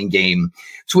Ravens running game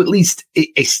to at least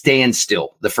a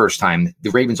standstill the first time.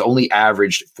 The Ravens only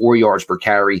averaged 4 yards per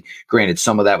carry. Granted,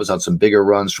 some of that was on some bigger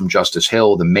runs from Justice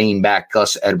Hill, the main back,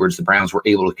 Gus Edwards. The Browns were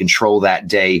able to control that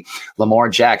day. Lamar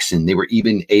Jackson, they were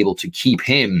even able to keep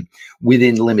him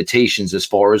within limitations as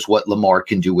far as what Lamar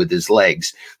can do with his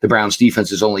legs. The Browns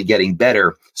defense is only getting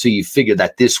better, so you figure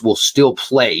that this will still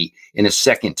play in a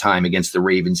second time against the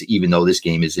Ravens, even though this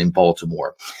game is in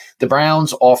Baltimore. The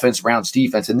Browns offense, Browns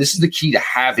defense, and this is the key to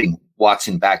having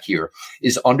Watson back here,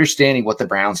 is understanding what the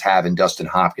Browns have in Dustin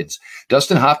Hopkins.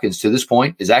 Dustin Hopkins, to this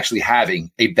point, is actually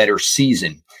having a better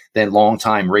season than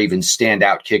longtime Ravens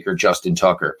standout kicker Justin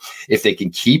Tucker. If they can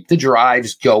keep the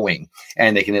drives going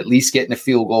and they can at least get in a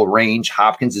field goal range,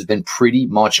 Hopkins has been pretty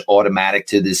much automatic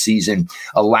to this season,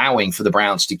 allowing for the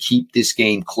Browns to keep this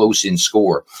game close in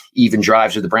score. Even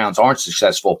drives where the Browns aren't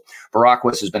successful, Barack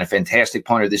West has been a fantastic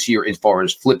punter this year as far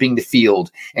as flipping the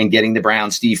field and getting the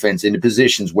Browns defense into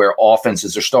positions where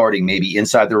offenses are starting maybe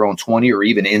inside their own 20 or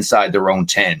even inside their own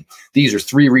 10. These are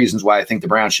 3 reasons why I think the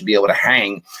Browns should be able to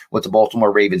hang with the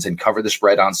Baltimore Ravens and cover the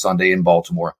spread on Sunday in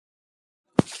Baltimore.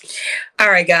 All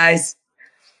right, guys.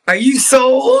 Are you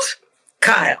sold,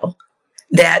 Kyle,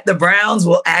 that the Browns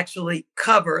will actually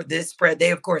cover this spread?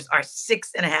 They, of course, are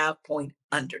 6.5-point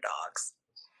underdogs.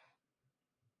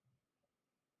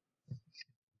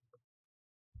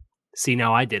 See,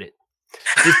 now I did it.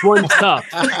 This one's tough.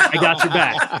 I got your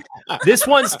back. This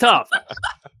one's tough.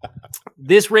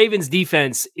 This Ravens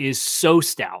defense is so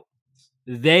stout.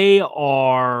 They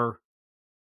are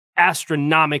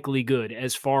astronomically good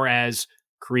as far as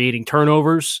creating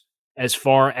turnovers, as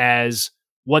far as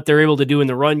what they're able to do in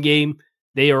the run game.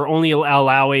 They are only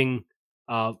allowing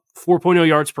 4.0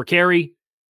 yards per carry.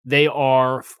 They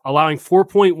are allowing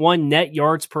 4.1 net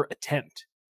yards per attempt.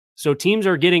 So teams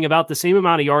are getting about the same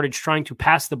amount of yardage trying to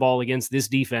pass the ball against this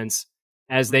defense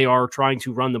as they are trying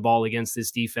to run the ball against this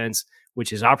defense,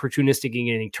 which is opportunistic in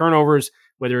getting turnovers,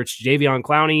 whether it's Javion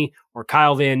Clowney or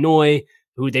Kyle Van Noy,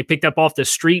 who they picked up off the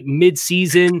street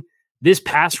mid-season. This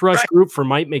pass rush group for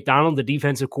Mike McDonald, the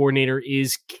defensive coordinator,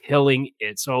 is killing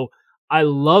it. So I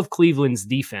love Cleveland's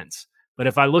defense. But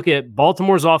if I look at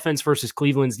Baltimore's offense versus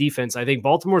Cleveland's defense, I think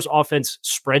Baltimore's offense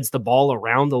spreads the ball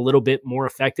around a little bit more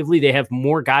effectively. They have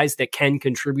more guys that can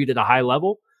contribute at a high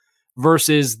level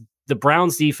versus the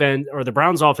Browns defense or the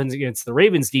Browns offense against the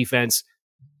Ravens defense.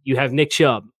 You have Nick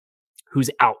Chubb, who's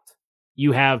out.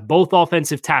 You have both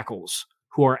offensive tackles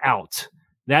who are out.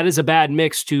 That is a bad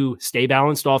mix to stay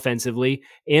balanced offensively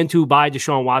and to buy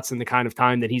Deshaun Watson the kind of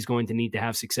time that he's going to need to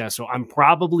have success. So I'm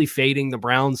probably fading the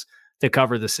Browns to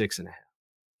cover the 6.5.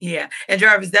 Yeah. And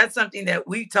Jarvis, that's something that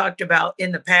we've talked about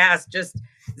in the past. Just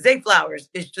Zay Flowers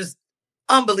is just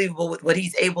unbelievable with what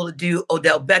he's able to do.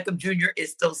 Odell Beckham Jr.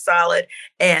 is still solid.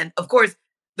 And of course,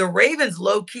 the Ravens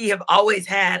low key have always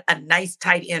had a nice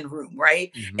tight end room,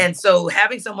 right? Mm-hmm. And so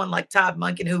having someone like Todd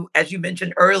Monken, who, as you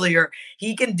mentioned earlier,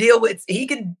 he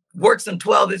can work some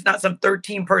 12, if not some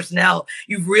 13 personnel.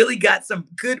 You've really got some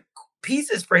good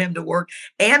pieces for him to work.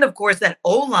 And of course, that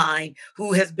O-line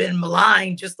who has been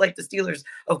maligned, just like the Steelers,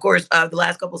 of course, the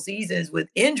last couple seasons with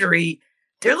injury,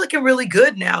 they're looking really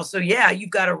good now. So yeah,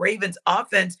 you've got a Ravens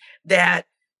offense that,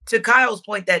 to Kyle's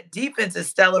point, that defense is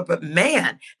stellar, but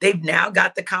man, they've now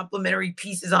got the complementary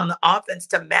pieces on the offense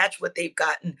to match what they've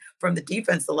gotten from the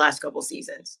defense the last couple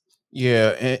seasons. Yeah.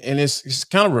 And it's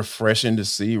kind of refreshing to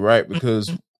see, right?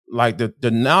 Because like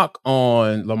the knock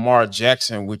on Lamar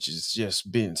Jackson, which has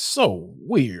just been so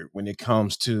weird when it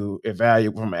comes to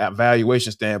from an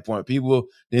evaluation standpoint. People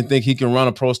didn't think he can run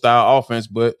a pro style offense,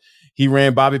 but he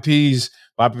ran Bobby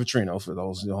Petrino, for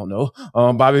those who don't know,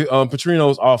 Bobby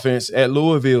Petrino's offense at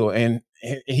Louisville, and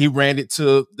he ran it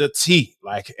to the T.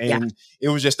 It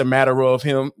was just a matter of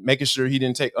him making sure he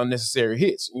didn't take unnecessary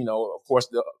hits. You know, of course,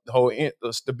 the whole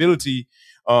stability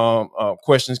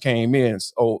questions came in,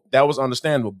 so that was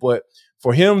understandable. But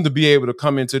for him to be able to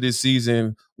come into this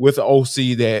season with an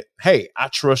OC that, hey, I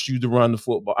trust you to run the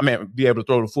football. I mean, be able to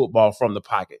throw the football from the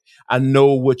pocket. I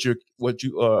know what you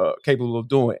are capable of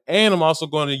doing, and I'm also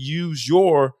going to use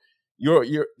your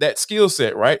that skill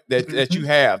set, right? That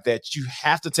you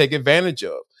have to take advantage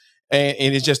of, and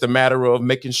it's just a matter of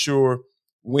making sure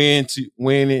when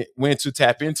to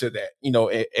tap into that, you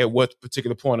know, at what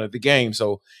particular point of the game.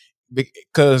 So,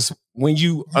 because when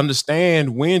you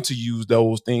understand when to use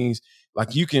those things,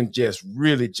 like you can just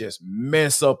really just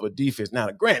mess up a defense.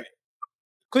 Now, granted,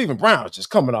 Cleveland Browns just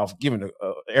coming off giving the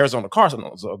Arizona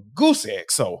Cardinals a goose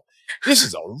egg. So this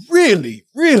is a really,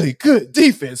 really good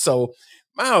defense. So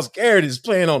Myles Garrett is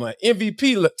playing on an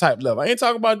MVP type level. I ain't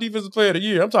talking about defensive player of the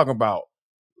year. I'm talking about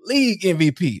league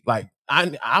MVP. Like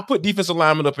I put defensive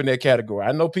lineman up in that category.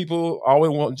 I know people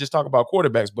always want to just talk about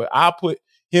quarterbacks, but I put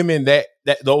him in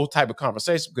those type of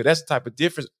conversations because that's the type of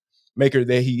difference maker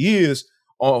that he is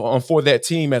on for that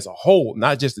team as a whole,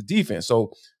 not just the defense.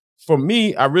 So for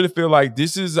me, I really feel like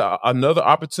this is another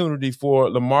opportunity for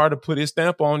Lamar to put his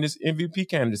stamp on this MVP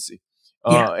candidacy.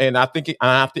 And I think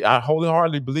I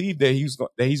wholeheartedly believe that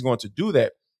he's going to do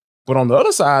that. But on the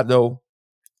other side, though,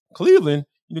 Cleveland,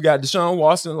 you got Deshaun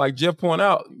Watson, like Jeff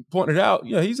pointed out.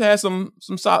 Yeah, he's had some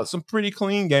pretty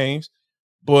clean games.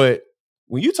 But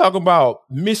when you talk about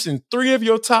missing 3 of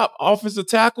your top offensive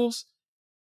tackles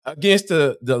against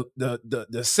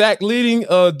the sack leading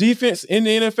defense in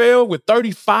the NFL with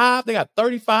 35, they got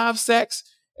 35 sacks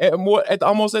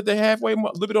almost at the halfway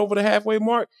mark, a little bit over the halfway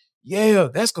mark. Yeah,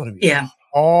 that's going to be a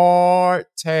hard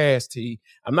task. T.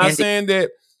 I'm not saying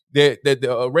that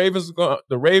the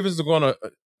Ravens are going to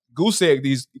goose egg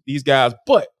these guys,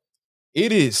 but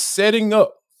it is setting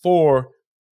up for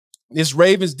this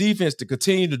Ravens defense to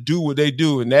continue to do what they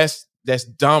do, and that's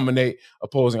dominate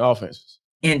opposing offenses.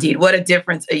 Indeed. What a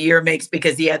difference a year makes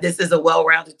because, this is a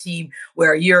well-rounded team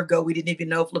where a year ago we didn't even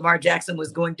know if Lamar Jackson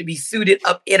was going to be suited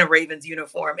up in a Ravens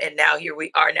uniform. And now here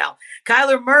we are now.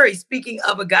 Kyler Murray, speaking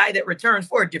of a guy that returns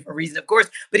for a different reason, of course,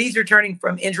 but he's returning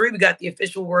from injury. We got the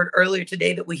official word earlier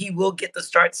today that he will get the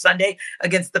start Sunday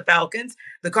against the Falcons.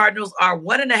 The Cardinals are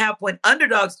 1.5-point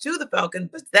underdogs to the Falcons,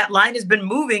 but that line has been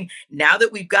moving now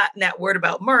that we've gotten that word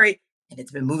about Murray. And it's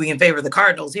been moving in favor of the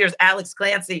Cardinals. Here's Alex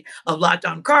Clancy of Locked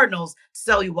On Cardinals to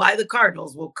tell you why the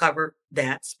Cardinals will cover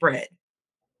that spread.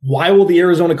 Why will the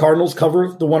Arizona Cardinals cover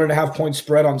the 1.5-point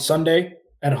spread on Sunday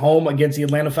at home against the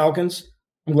Atlanta Falcons?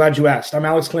 I'm glad you asked. I'm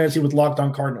Alex Clancy with Locked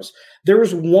On Cardinals. There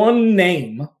is one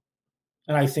name,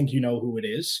 and I think you know who it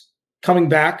is, coming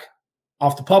back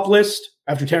off the PUP list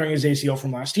after tearing his ACL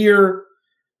from last year.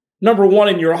 Number 1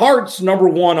 in your hearts, number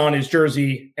 1 on his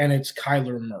jersey, and it's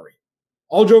Kyler Murray.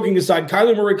 All joking aside,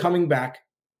 Kyler Murray coming back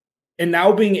and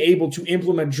now being able to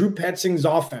implement Drew Petzing's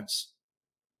offense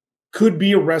could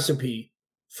be a recipe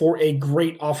for a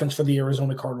great offense for the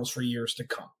Arizona Cardinals for years to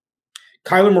come.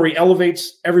 Kyler Murray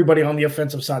elevates everybody on the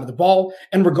offensive side of the ball,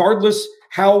 and regardless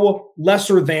how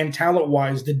lesser than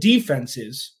talent-wise the defense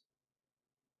is,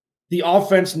 the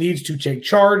offense needs to take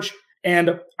charge,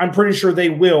 and I'm pretty sure they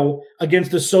will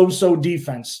against the so-so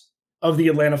defense of the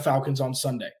Atlanta Falcons on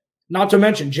Sunday. Not to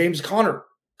mention James Conner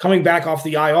coming back off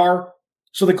the IR.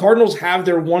 So the Cardinals have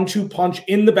their 1-2 punch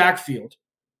in the backfield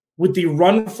with the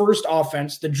run-first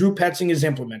offense that Drew Petzing has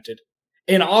implemented,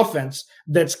 an offense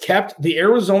that's kept the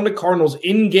Arizona Cardinals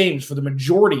in games for the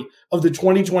majority of the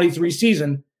 2023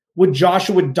 season with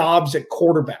Joshua Dobbs at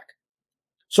quarterback.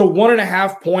 So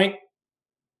 1.5-point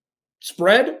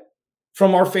spread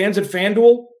from our fans at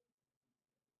FanDuel,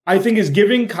 I think is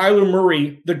giving Kyler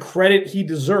Murray the credit he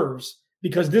deserves,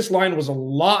 because this line was a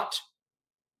lot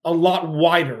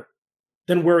wider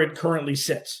than where it currently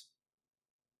sits.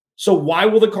 So why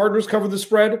will the Cardinals cover the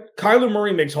spread? Kyler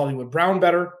Murray makes Hollywood Brown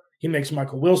better. He makes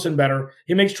Michael Wilson better.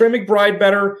 He makes Trey McBride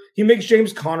better. He makes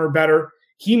James Conner better.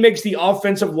 He makes the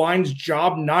offensive line's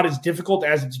job not as difficult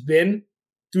as it's been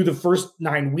through the first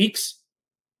 9 weeks.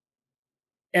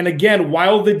 And again,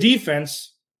 while the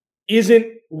defense isn't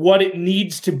what it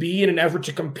needs to be in an effort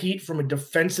to compete from a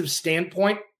defensive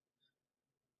standpoint,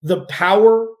 the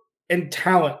power and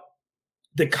talent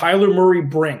that Kyler Murray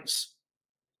brings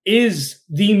is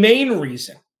the main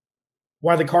reason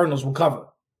why the Cardinals will cover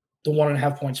the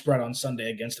 1.5-point spread on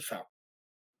Sunday against the Falcons.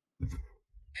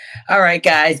 All right,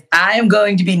 guys, I am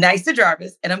going to be nice to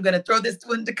Jarvis, and I'm going to throw this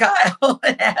one to Kyle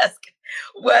and ask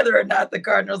whether or not the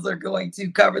Cardinals are going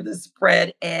to cover the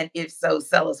spread, and if so,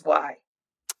 tell us why.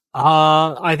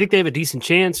 I think they have a decent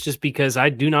chance just because I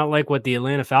do not like what the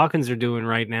Atlanta Falcons are doing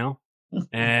right now.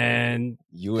 And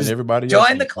you and everybody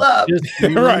join the club.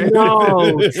 Right.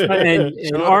 No.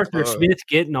 And Arthur Smith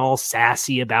getting all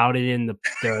sassy about it in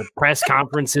the press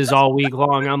conferences all week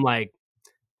long. I'm like,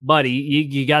 buddy,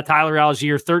 you got Tyler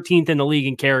Algier 13th in the league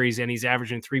in carries, and he's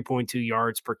averaging 3.2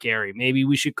 yards per carry. Maybe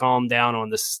we should calm down on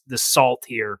the salt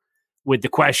here with the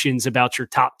questions about your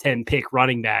top 10 pick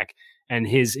running back and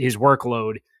his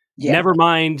workload. Yeah. Never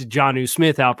mind Jonnu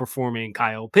Smith outperforming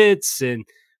Kyle Pitts and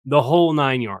the whole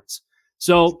 9 yards.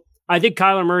 So I think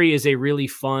Kyler Murray is a really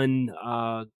fun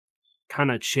kind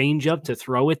of change up to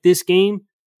throw at this game.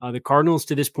 The Cardinals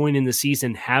to this point in the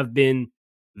season have been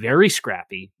very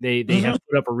scrappy. They have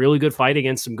put up a really good fight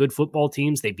against some good football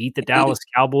teams. They beat the Dallas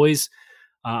Cowboys.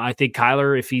 I think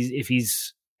Kyler, if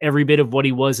he's every bit of what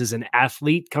he was as an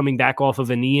athlete coming back off of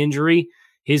a knee injury,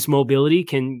 his mobility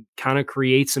can kind of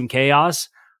create some chaos.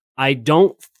 I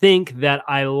don't think that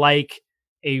I like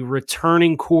a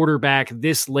returning quarterback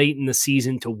this late in the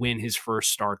season to win his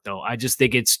first start, though. I just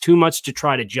think it's too much to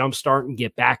try to jumpstart and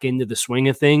get back into the swing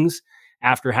of things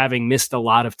after having missed a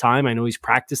lot of time. I know he's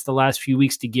practiced the last few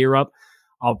weeks to gear up.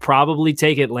 I'll probably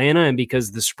take Atlanta, and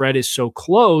because the spread is so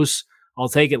close, I'll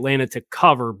take Atlanta to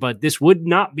cover. But this would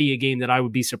not be a game that I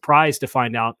would be surprised to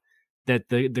find out that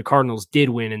the Cardinals did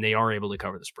win and they are able to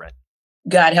cover the spread.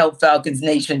 God help Falcons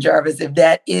Nation, Jarvis, if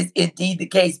that is indeed the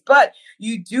case. But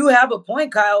you do have a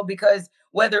point, Kyle, because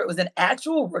whether it was an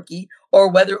actual rookie or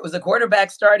whether it was a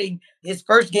quarterback starting his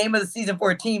first game of the season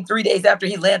for a team 3 days after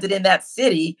he landed in that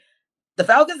city, the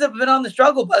Falcons have been on the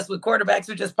struggle bus with quarterbacks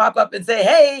who just pop up and say,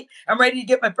 hey, I'm ready to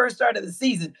get my first start of the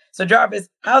season. So, Jarvis,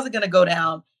 how's it going to go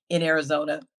down in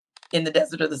Arizona in the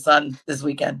Desert of the Sun this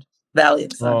weekend? Valley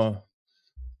of the Sun.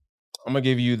 I'm going to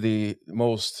give you the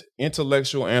most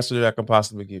intellectual answer that I can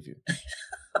possibly give you.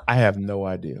 I have no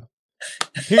idea.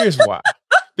 Here's why.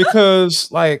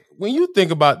 Because, like, when you think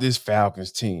about this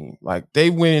Falcons team, like, they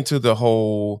went into the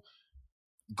whole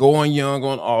going young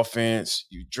on offense.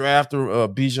 You draft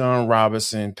Bijan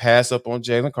Robinson, pass up on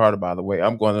Jalen Carter, by the way.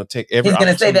 I'm going to take every He's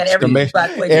going to say that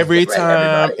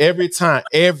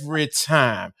every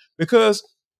time. Because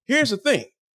here's the thing.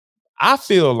 I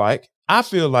feel like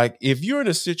if you're in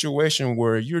a situation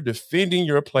where you're defending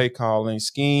your play calling,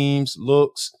 schemes,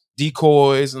 looks,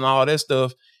 decoys, and all that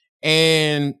stuff,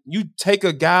 and you take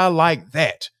a guy like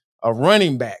that, a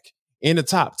running back in the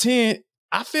top 10,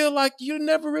 I feel like you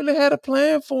never really had a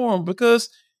plan for him because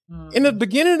in the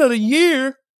beginning of the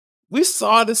year, we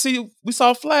saw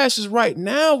flashes. Right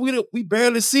now, we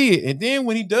barely see it. And then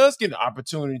when he does get an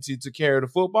opportunity to carry the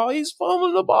football, he's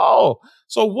fumbling the ball.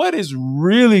 So what is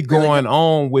really going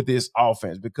on with this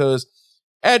offense? Because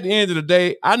at the end of the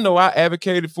day, I know I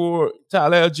advocated for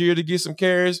Tyler Algier to get some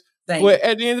carries, but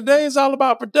at the end of the day, it's all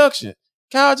about production.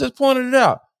 Kyle just pointed it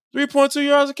out. 3.2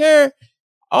 yards a carry.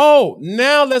 Oh,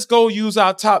 now let's go use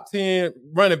our top 10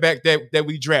 running back that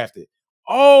we drafted.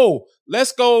 Oh,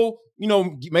 let's go,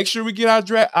 make sure we get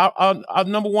our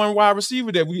number one wide receiver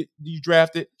that you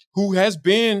drafted, who has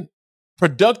been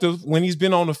productive when he's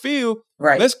been on the field.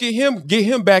 Right. Let's get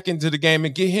him back into the game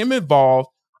and get him involved.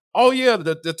 Oh yeah,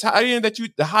 the tight end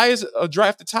the highest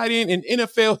drafted tight end in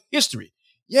NFL history.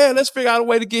 Yeah, let's figure out a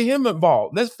way to get him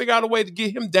involved. Let's figure out a way to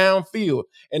get him downfield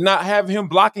and not have him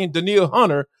blocking Danielle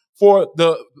Hunter for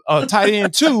the tight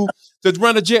end 2 to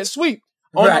run a jet sweep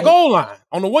on the goal line,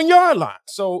 on the 1 yard line.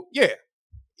 So yeah,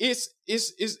 it's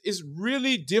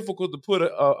really difficult to put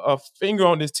a finger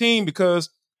on this team because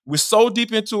we're so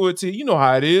deep into it. You know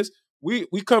how it is. We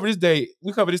cover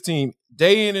this team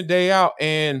day in and day out,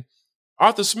 and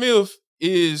Arthur Smith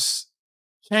is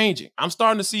changing. I'm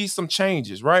starting to see some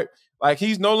changes, right? Like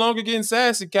he's no longer getting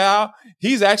sassy, Kyle.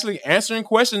 He's actually answering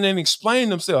questions and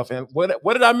explaining himself. And what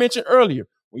did I mention earlier?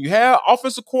 When you have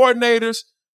offensive coordinators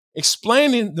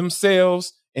explaining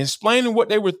themselves, explaining what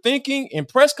they were thinking in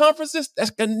press conferences,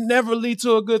 that can never lead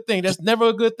to a good thing. That's never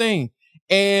a good thing.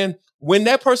 And when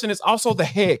that person is also the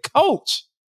head coach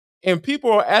and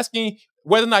people are asking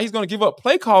whether or not he's going to give up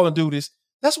play calling duties,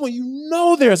 that's when you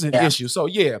know there's an issue. So,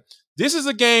 yeah, this is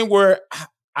a game where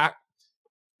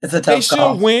it's a tough call. They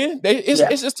should win.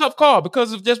 It's a tough call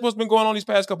because of just what's been going on these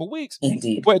past couple of weeks.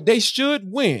 Indeed. But they should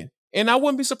win. And I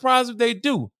wouldn't be surprised if they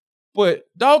do. But,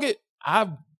 dog it, I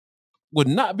would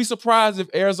not be surprised if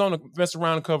Arizona mess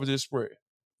around and covers this spread.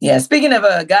 Yeah, speaking of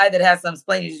a guy that has some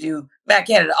explaining to do, Matt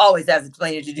Canada always has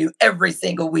explaining to do every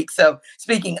single week. So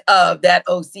speaking of that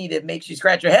OC that makes you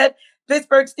scratch your head,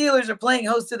 Pittsburgh Steelers are playing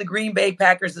host to the Green Bay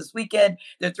Packers this weekend.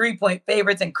 They're 3-point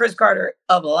favorites, and Chris Carter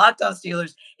of Locked On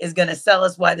Steelers is going to sell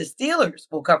us why the Steelers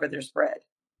will cover their spread.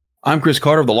 I'm Chris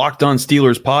Carter of the Locked On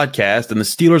Steelers podcast, and the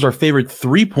Steelers are favored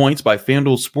 3 points by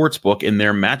FanDuel Sportsbook in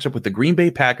their matchup with the Green Bay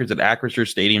Packers at Acrisure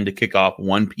Stadium to kick off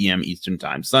 1 p.m. Eastern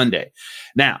Time Sunday.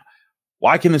 Now,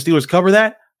 why can the Steelers cover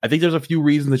that? I think there's a few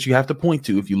reasons that you have to point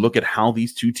to if you look at how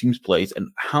these two teams play and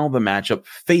how the matchup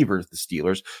favors the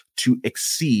Steelers to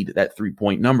exceed that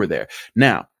 3-point number there.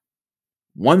 Now,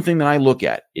 one thing that I look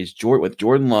at is with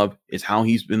Jordan Love is how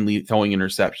he's been throwing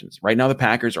interceptions. Right now, the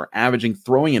Packers are averaging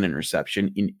throwing an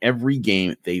interception in every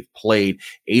game they've played,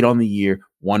 8 on the year,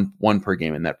 one per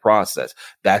game in that process.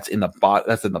 That's in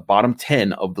the bottom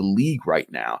 10 of the league right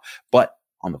now. But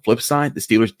on the flip side, the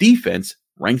Steelers defense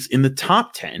ranks in the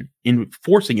top 10 in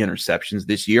forcing interceptions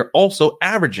this year, also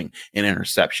averaging an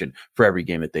interception for every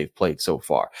game that they've played so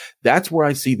far. That's where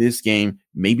I see this game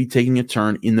maybe taking a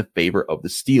turn in the favor of the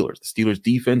Steelers. The Steelers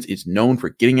defense is known for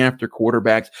getting after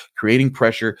quarterbacks, creating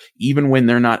pressure, even when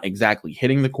they're not exactly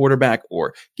hitting the quarterback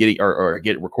or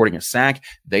recording a sack.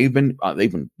 They've been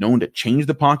known to change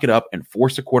the pocket up and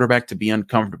force the quarterback to be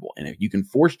uncomfortable. And if you can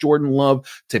force Jordan Love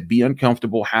to be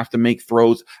uncomfortable, have to make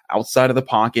throws outside of the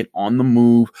pocket, on the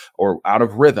move, or out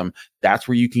of rhythm, that's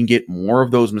where you can get more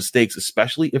of those mistakes,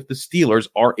 especially if the Steelers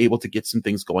are able to get some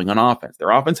things going on offense. Their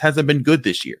offense hasn't been good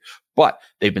this year, but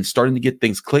they've been starting to get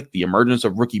things clicked. The emergence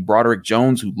of rookie Broderick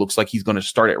Jones, who looks like he's going to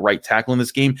start at right tackle in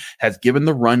this game, has given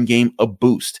the run game a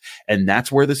boost. And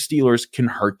that's where the Steelers can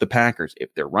hurt the Packers.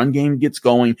 If their run game gets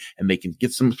going and they can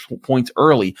get some points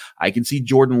early, I can see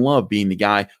Jordan Love being the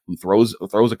guy who throws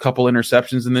a couple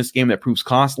interceptions in this game that proves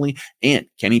costly. And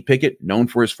Kenny Pickett, known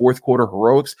for his fourth quarter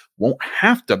heroics, won't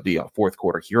have to be a fourth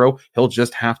quarter hero. He'll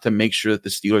just have to make sure that the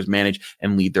Steelers manage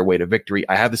and lead their way to victory.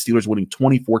 I have the Steelers winning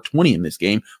 24-20 in this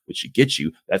game, which should get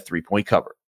you that 3-point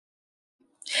cover.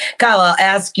 Kyle, I'll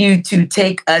ask you to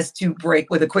take us to break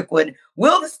with a quick one.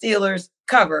 Will the Steelers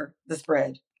cover the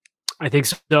spread? I think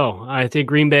so. I think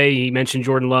Green Bay, he mentioned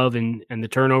Jordan Love and the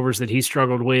turnovers that he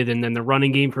struggled with, and then the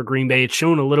running game for Green Bay. It's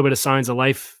shown a little bit of signs of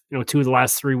life, 2 of the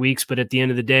last 3 weeks, but at the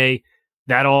end of the day,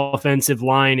 that offensive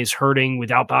line is hurting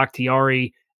without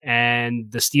Bakhtiari,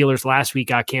 and the Steelers last week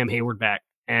got Cam Hayward back.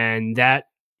 And that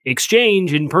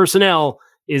exchange in personnel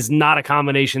is not a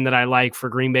combination that I like for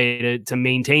Green Bay to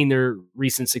maintain their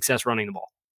recent success running the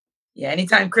ball. Yeah,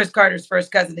 anytime Chris Carter's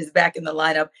first cousin is back in the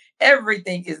lineup,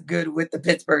 everything is good with the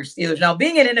Pittsburgh Steelers. Now,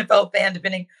 being an NFL fan,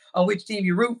 depending on which team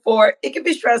you root for, it can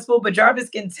be stressful, but Jarvis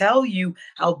can tell you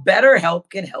how BetterHelp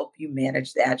can help you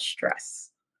manage that stress.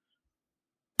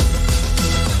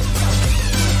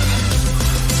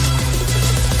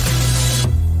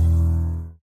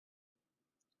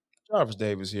 Jarvis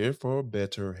Davis here for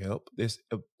BetterHelp. This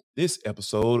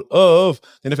episode of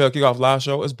the NFL Kickoff Live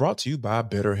Show is brought to you by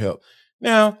BetterHelp.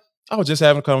 Now, I was just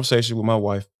having a conversation with my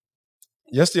wife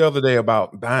just the other day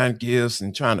about buying gifts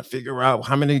and trying to figure out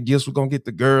how many gifts we're going to get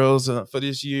the girls for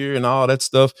this year and all that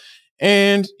stuff.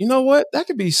 And you know what? That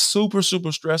could be super,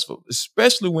 super stressful,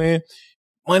 especially when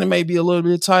money may be a little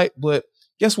bit tight. But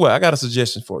guess what? I got a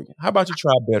suggestion for you. How about you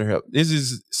try BetterHelp? This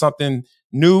is something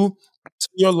new to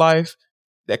your life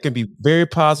that can be very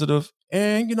positive,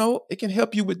 and it can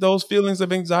help you with those feelings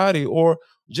of anxiety or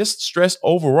just stress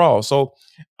overall. So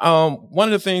one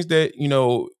of the things that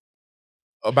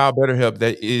about BetterHelp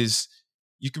that is,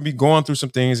 you can be going through some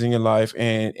things in your life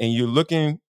and you're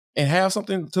looking and have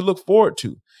something to look forward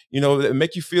to, that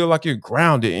make you feel like you're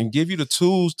grounded and give you the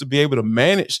tools to be able to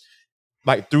manage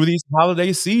like through these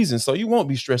holiday seasons. So you won't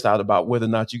be stressed out about whether or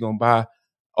not you're going to buy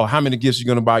or how many gifts you're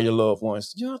going to buy your loved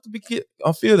ones. You don't have to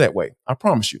feel that way. I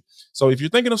promise you. So if you're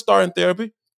thinking of starting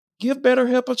therapy, give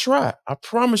BetterHelp a try. I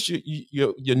promise you,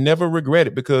 you'll never regret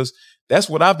it, because that's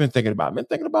what I've been thinking about. I've been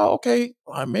thinking about, okay,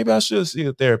 maybe I should see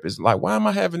a therapist. Like, why am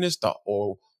I having this thought?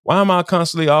 Or why am I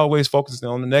constantly always focusing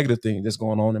on the negative thing that's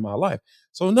going on in my life?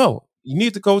 So no, you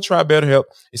need to go try BetterHelp.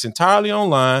 It's entirely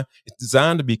online. It's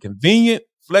designed to be convenient,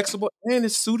 flexible, and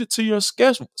it's suited to your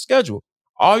schedule.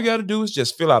 All you got to do is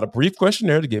just fill out a brief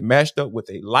questionnaire to get matched up with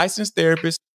a licensed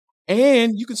therapist.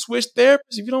 And you can switch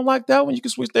therapists. If you don't like that one, you can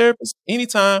switch therapists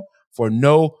anytime for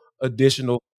no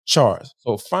additional charge.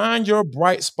 So find your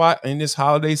bright spot in this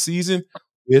holiday season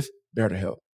with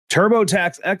BetterHelp.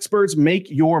 TurboTax experts, make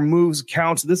your moves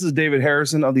count. This is David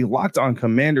Harrison of the Locked On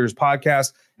Commanders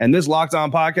podcast. And this Locked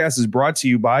On podcast is brought to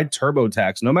you by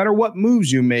TurboTax. No matter what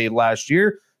moves you made last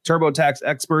year, TurboTax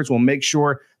experts will make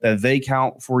sure that they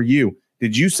count for you.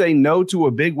 Did you say no to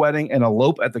a big wedding and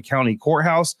elope at the county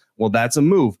courthouse? Well, that's a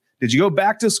move. Did you go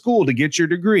back to school to get your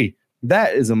degree?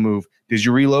 That is a move. Did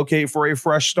you relocate for a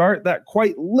fresh start? That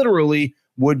quite literally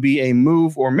would be a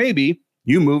move. Or maybe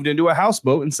you moved into a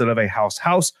houseboat instead of a house,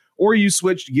 or you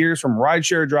switched gears from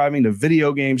rideshare driving to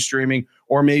video game streaming,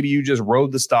 or maybe you just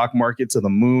rode the stock market to the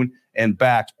moon and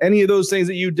back. Any of those things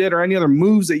that you did or any other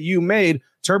moves that you made,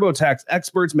 TurboTax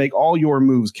experts make all your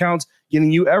moves count,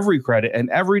 getting you every credit and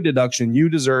every deduction you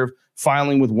deserve,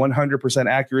 filing with 100%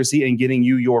 accuracy, and getting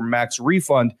you your max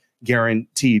refund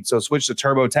guaranteed. So switch to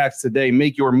TurboTax today.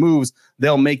 Make your moves.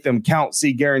 They'll make them count.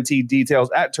 See guaranteed details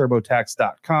at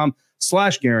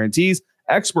turbotax.com/guarantees.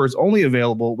 Experts only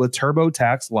available with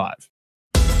TurboTax Live.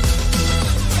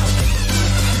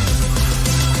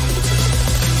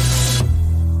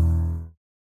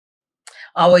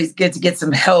 Always good to get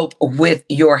some help with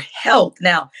your health.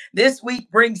 Now, this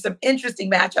week brings some interesting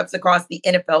matchups across the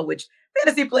NFL, which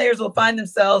fantasy players will find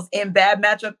themselves in bad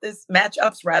matchups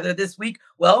this week.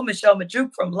 Well, Michelle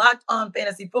Majuk from Locked On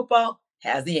Fantasy Football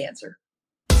has the answer.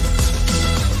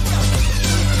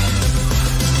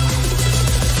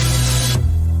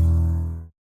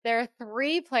 There are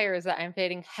 3 players that I'm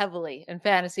fading heavily in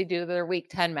fantasy due to their Week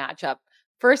 10 matchup.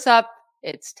 First up,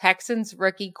 it's Texans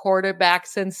rookie quarterback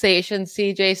sensation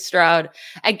CJ Stroud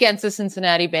against the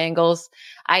Cincinnati Bengals.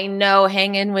 I know,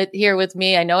 hang in with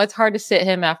me. I know it's hard to sit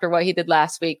him after what he did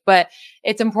last week, but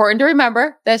it's important to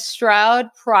remember that Stroud,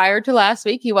 prior to last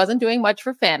week, he wasn't doing much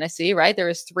for fantasy, right? There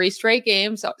was 3 straight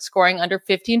games scoring under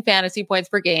 15 fantasy points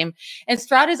per game. And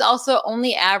Stroud has also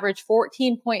only averaged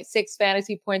 14.6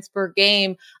 fantasy points per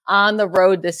game on the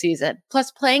road this season.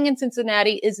 Plus, playing in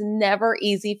Cincinnati is never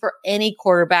easy for any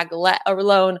quarterback, let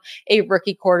alone a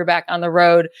rookie quarterback on the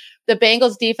road. The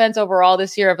Bengals defense overall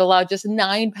this year have allowed just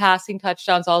 9 passing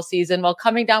touchdowns all season while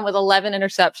coming down with 11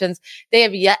 interceptions. They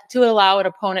have yet to allow an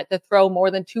opponent to throw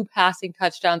more than 2 passing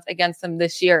touchdowns against them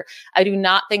this year. I do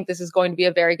not think this is going to be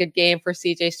a very good game for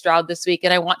CJ Stroud this week,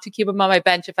 and I want to keep him on my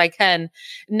bench if I can.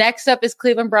 Next up is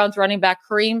Cleveland Browns running back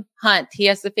Kareem Hunt. He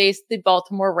has to face the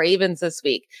Baltimore Ravens this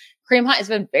week. Kareem Hunt has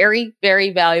been very,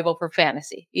 very valuable for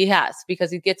fantasy. He has,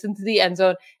 because he gets into the end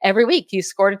zone every week. He's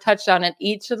scored a touchdown in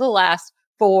each of the last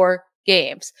 4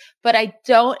 games. But I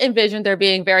don't envision there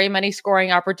being very many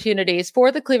scoring opportunities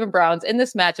for the Cleveland Browns in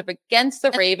this matchup against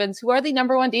the Ravens, who are the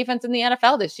number 1 defense in the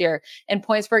NFL this year in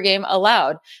points per game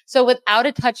allowed. So without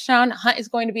a touchdown, Hunt is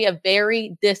going to be a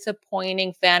very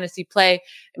disappointing fantasy play.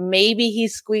 Maybe he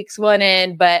squeaks one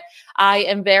in, but I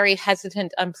am very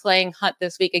hesitant on playing Hunt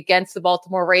this week against the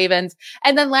Baltimore Ravens.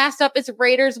 And then last up is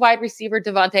Raiders wide receiver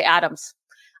Davante Adams.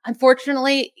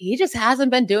 Unfortunately, he just hasn't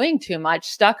been doing too much,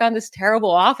 stuck on this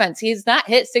terrible offense. He's not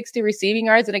hit 60 receiving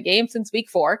yards in a game since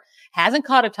week 4, hasn't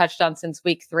caught a touchdown since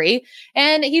week 3,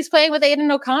 and he's playing with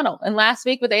Aiden O'Connell. And last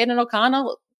week with Aiden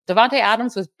O'Connell, Davante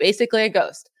Adams was basically a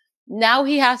ghost. Now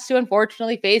he has to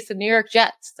unfortunately face the New York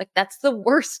Jets. That's the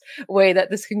worst way that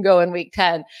this can go in week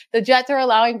 10. The Jets are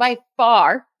allowing by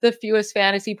far the fewest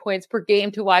fantasy points per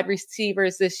game to wide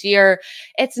receivers this year.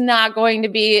 It's not going to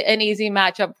be an easy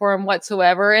matchup for him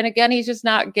whatsoever. And again, he's just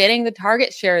not getting the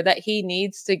target share that he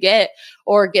needs to get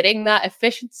or getting that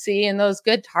efficiency in those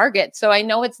good targets. So I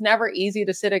know it's never easy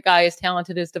to sit a guy as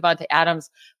talented as Davante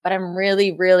Adams, but I'm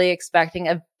really, really expecting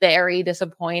a very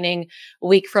disappointing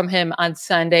week from him on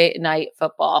Sunday Night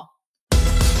Football.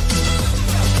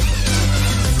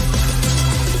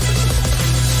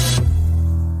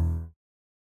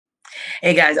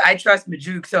 Hey guys, I trust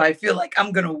Majuk, so I feel like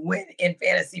I'm going to win in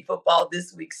fantasy football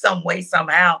this week some way,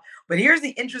 somehow. But here's the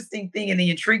interesting thing and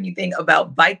the intriguing thing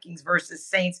about Vikings versus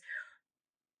Saints.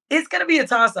 It's going to be a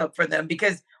toss-up for them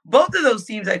because both of those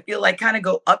teams, I feel like, kind of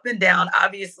go up and down.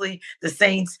 Obviously, the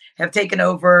Saints have taken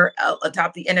over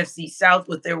atop the NFC South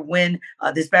with their win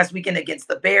this past weekend against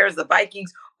the Bears. The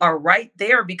Vikings are right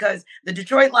there because the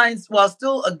Detroit Lions, while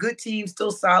still a good team,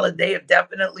 still solid, they have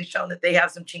definitely shown that they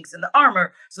have some chinks in the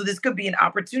armor. So this could be an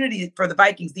opportunity for the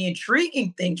Vikings. The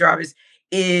intriguing thing, Jarvis,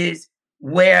 is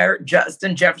where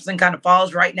Justin Jefferson kind of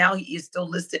falls right now. He is still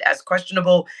listed as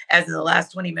questionable as in the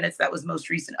last 20 minutes. That was most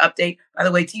recent update. By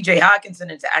the way, TJ Hawkinson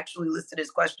is actually listed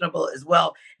as questionable as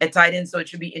well at tight end. So it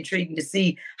should be intriguing to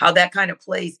see how that kind of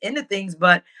plays into things.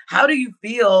 But how do you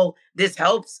feel this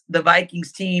helps the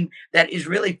Vikings team that is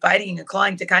really fighting and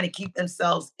clawing to kind of keep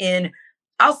themselves in,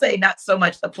 I'll say not so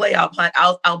much the playoff hunt.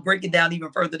 I'll break it down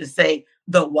even further to say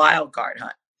the wild card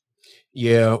hunt.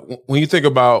 Yeah. When you think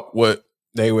about what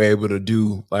they were able to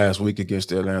do last week against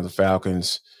the Atlanta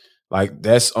Falcons, like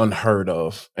that's unheard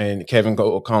of. And Kevin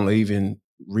O'Connell even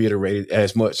reiterated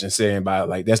as much and saying about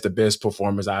like, that's the best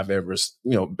performance I've ever,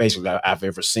 basically I've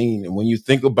ever seen. And when you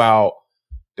think about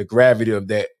the gravity of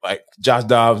that, like Josh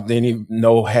Dobbs didn't even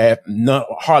know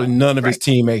hardly none of his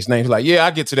teammates' names. Like, yeah,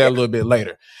 I'll get to that a little bit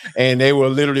later. And they were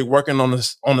literally working on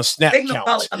the snap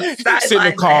count,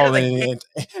 signal calling,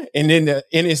 and then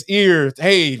in his ear,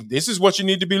 hey, this is what you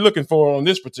need to be looking for on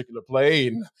this particular play,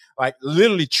 and like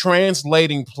literally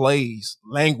translating plays,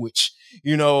 language,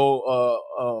 during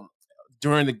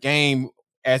the game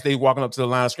as they walking up to the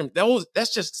line of scrimmage.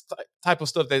 That's just type of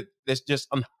stuff that's just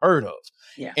unheard of.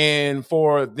 Yeah. And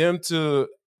for them to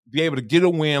be able to get a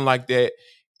win like that,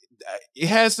 you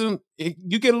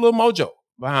get a little mojo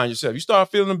behind yourself. You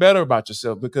start feeling better about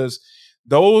yourself because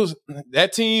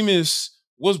that team was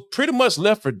pretty much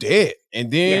left for dead.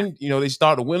 And then, they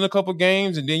start to win a couple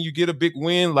games, and then you get a big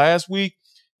win last week.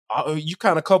 You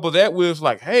kind of couple that with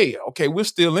like, hey, okay, we're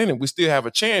still in it. We still have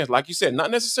a chance. Like you said,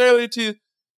 not necessarily to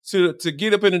to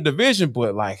get up in the division.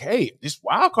 But like, hey, this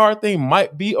wild card thing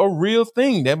might be a real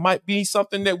thing. That might be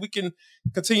something that we can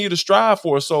continue to strive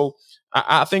for. So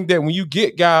I think that when you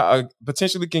get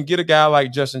potentially can get a guy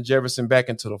like Justin Jefferson back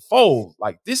into the fold,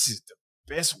 like this is the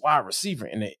best wide receiver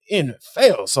in the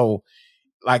NFL. So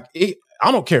like,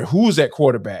 I don't care who's at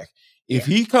quarterback. If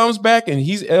he comes back and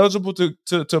he's eligible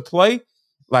to play,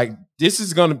 like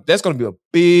that's gonna be a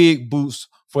big boost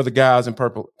for the guys in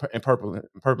purple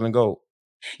and gold.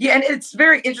 Yeah, and it's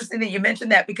very interesting that you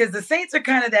mentioned that because the Saints are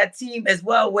kind of that team as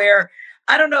well where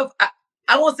I don't know if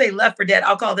I won't say left for dead.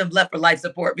 I'll call them left for life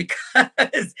support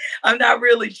because I'm not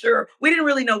really sure. We didn't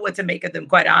really know what to make of them,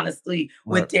 quite honestly,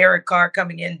 with Derek Carr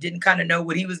coming in, didn't kind of know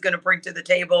what he was going to bring to the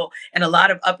table and a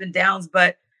lot of up and downs.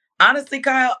 But honestly,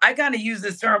 Kyle, I kind of use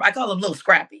this term. I call them little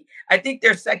scrappy. I think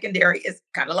their secondary is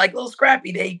kind of like little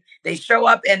scrappy. They show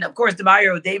up. And of course,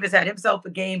 Demario Davis had himself a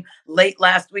game late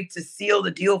last week to seal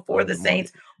the deal for the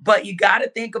Saints. But you got to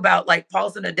think about like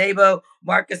Paulson Adebo,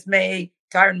 Marcus May,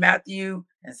 Tyrann Mathieu,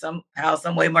 and somehow,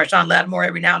 some way, Marshawn Lattimore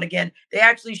every now and again. They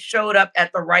actually showed up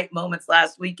at the right moments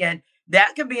last weekend.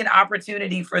 That could be an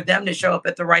opportunity for them to show up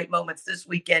at the right moments this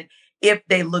weekend if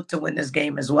they look to win this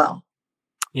game as well.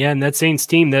 Yeah, and that Saints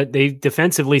team that they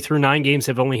defensively through 9 games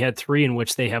have only had 3 in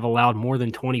which they have allowed more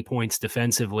than 20 points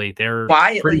defensively. They're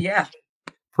quietly,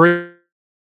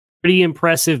 pretty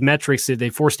impressive metrics. They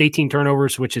forced 18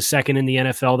 turnovers, which is second in the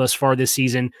NFL thus far this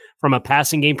season. From a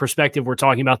passing game perspective, we're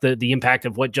talking about the impact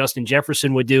of what Justin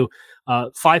Jefferson would do.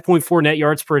 5.4 net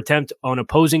yards per attempt on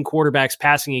opposing quarterbacks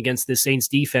passing against the Saints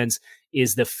defense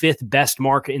is the 5th best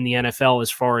mark in the NFL as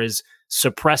far as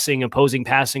suppressing opposing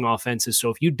passing offenses. So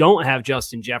if you don't have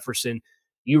Justin Jefferson,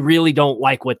 you really don't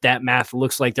like what that math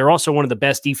looks like. They're also one of the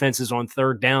best defenses on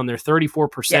third down. They're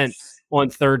 34% on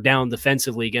third down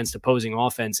defensively against opposing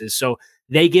offenses. So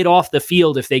they get off the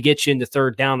field if they get you into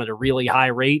third down at a really high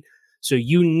rate. So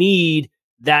you need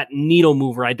that needle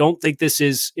mover. I don't think this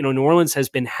is, New Orleans has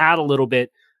been had a little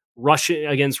bit rushing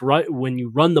against when you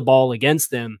run the ball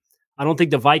against them. I don't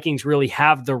think the Vikings really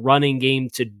have the running game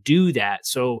to do that.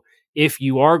 So if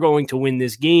you are going to win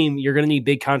this game, you're going to need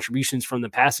big contributions from the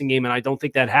passing game. And I don't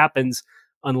think that happens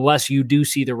unless you do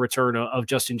see the return of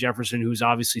Justin Jefferson, who's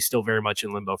obviously still very much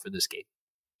in limbo for this game.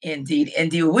 Indeed.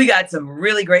 We got some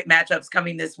really great matchups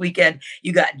coming this weekend.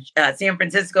 You got San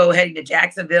Francisco heading to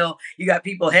Jacksonville. You got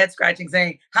people head scratching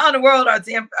saying, how in the world are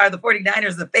the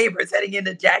 49ers the favorites heading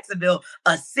into Jacksonville,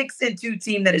 a 6-2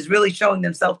 team that is really showing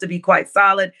themselves to be quite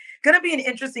solid. Going to be an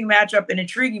interesting matchup, an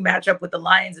intriguing matchup with the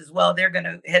Lions as well. They're going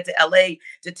to head to LA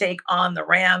to take on the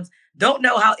Rams. Don't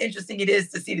know how interesting it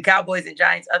is to see the Cowboys and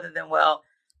Giants other than, well,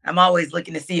 I'm always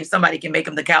looking to see if somebody can make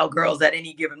them the Cowgirls at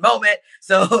any given moment.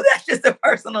 So that's just a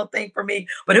personal thing for me.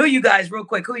 But who you guys, real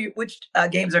quick, which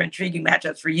games are intriguing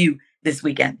matchups for you this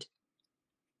weekend?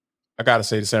 I got to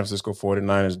say the San Francisco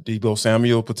 49ers, Deebo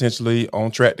Samuel potentially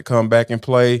on track to come back and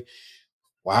play.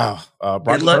 Wow.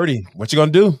 Brock Purdy, what you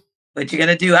going to do? What you going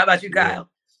to do? How about you, Kyle?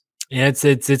 Yeah,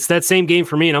 it's that same game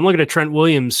for me. And I'm looking at Trent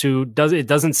Williams, who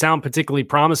doesn't sound particularly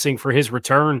promising for his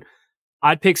return.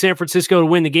 I'd pick San Francisco to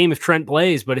win the game if Trent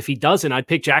plays, but if he doesn't, I'd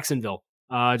pick Jacksonville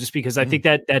just because I think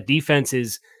that defense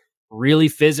is really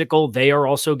physical. They are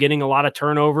also getting a lot of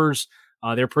turnovers.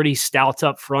 They're pretty stout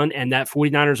up front, and that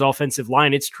 49ers offensive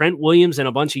line, it's Trent Williams and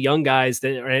a bunch of young guys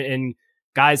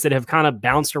that have kind of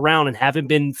bounced around and haven't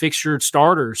been fixtured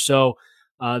starters. So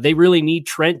they really need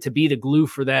Trent to be the glue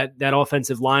for that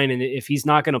offensive line. And if he's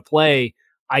not going to play,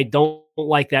 I don't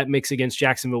like that mix against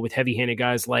Jacksonville with heavy-handed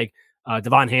guys like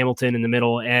Devon Hamilton in the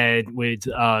middle and with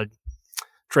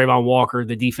Trayvon Walker,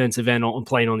 the defensive end,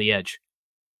 playing on the edge.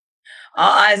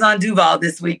 All eyes on Duval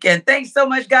this weekend. Thanks so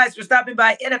much, guys, for stopping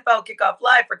by NFL Kickoff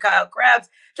Live. For Kyle Krabs,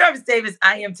 Travis Davis,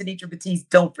 I am Tanitra Batiste.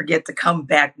 Don't forget to come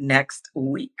back next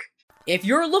week. If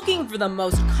you're looking for the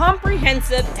most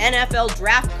comprehensive NFL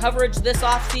draft coverage this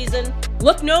offseason,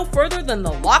 look no further than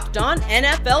the Locked On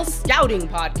NFL Scouting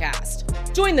Podcast.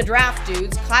 Join the draft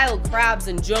dudes, Kyle Krabs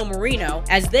and Joe Marino,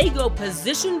 as they go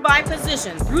position by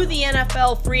position through the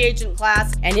NFL free agent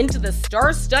class and into the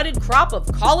star-studded crop of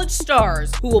college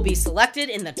stars who will be selected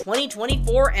in the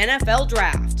 2024 NFL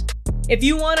Draft. If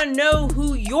you want to know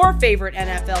who your favorite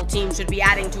NFL team should be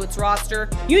adding to its roster,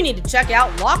 you need to check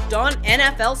out Locked On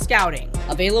NFL Scouting,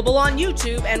 available on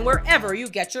YouTube and wherever you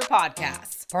get your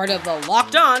podcasts. Part of the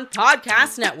Locked On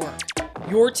Podcast Network,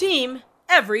 your team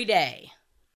every day.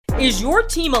 Is your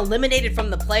team eliminated from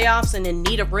the playoffs and in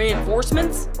need of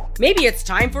reinforcements? Maybe it's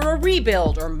time for a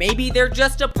rebuild, or maybe they're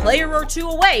just a player or two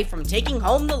away from taking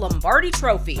home the Lombardi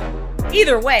Trophy.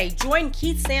 Either way, join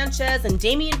Keith Sanchez and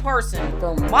Damian Parson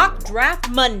for Mock Draft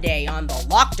Monday on the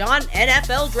Locked On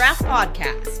NFL Draft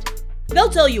Podcast. They'll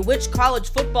tell you which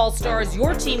college football stars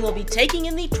your team will be taking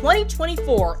in the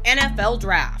 2024 NFL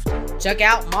Draft. Check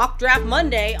out Mock Draft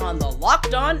Monday on the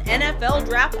Locked On NFL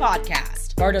Draft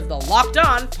Podcast, part of the Locked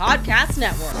On Podcast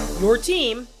Network, your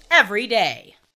team every day.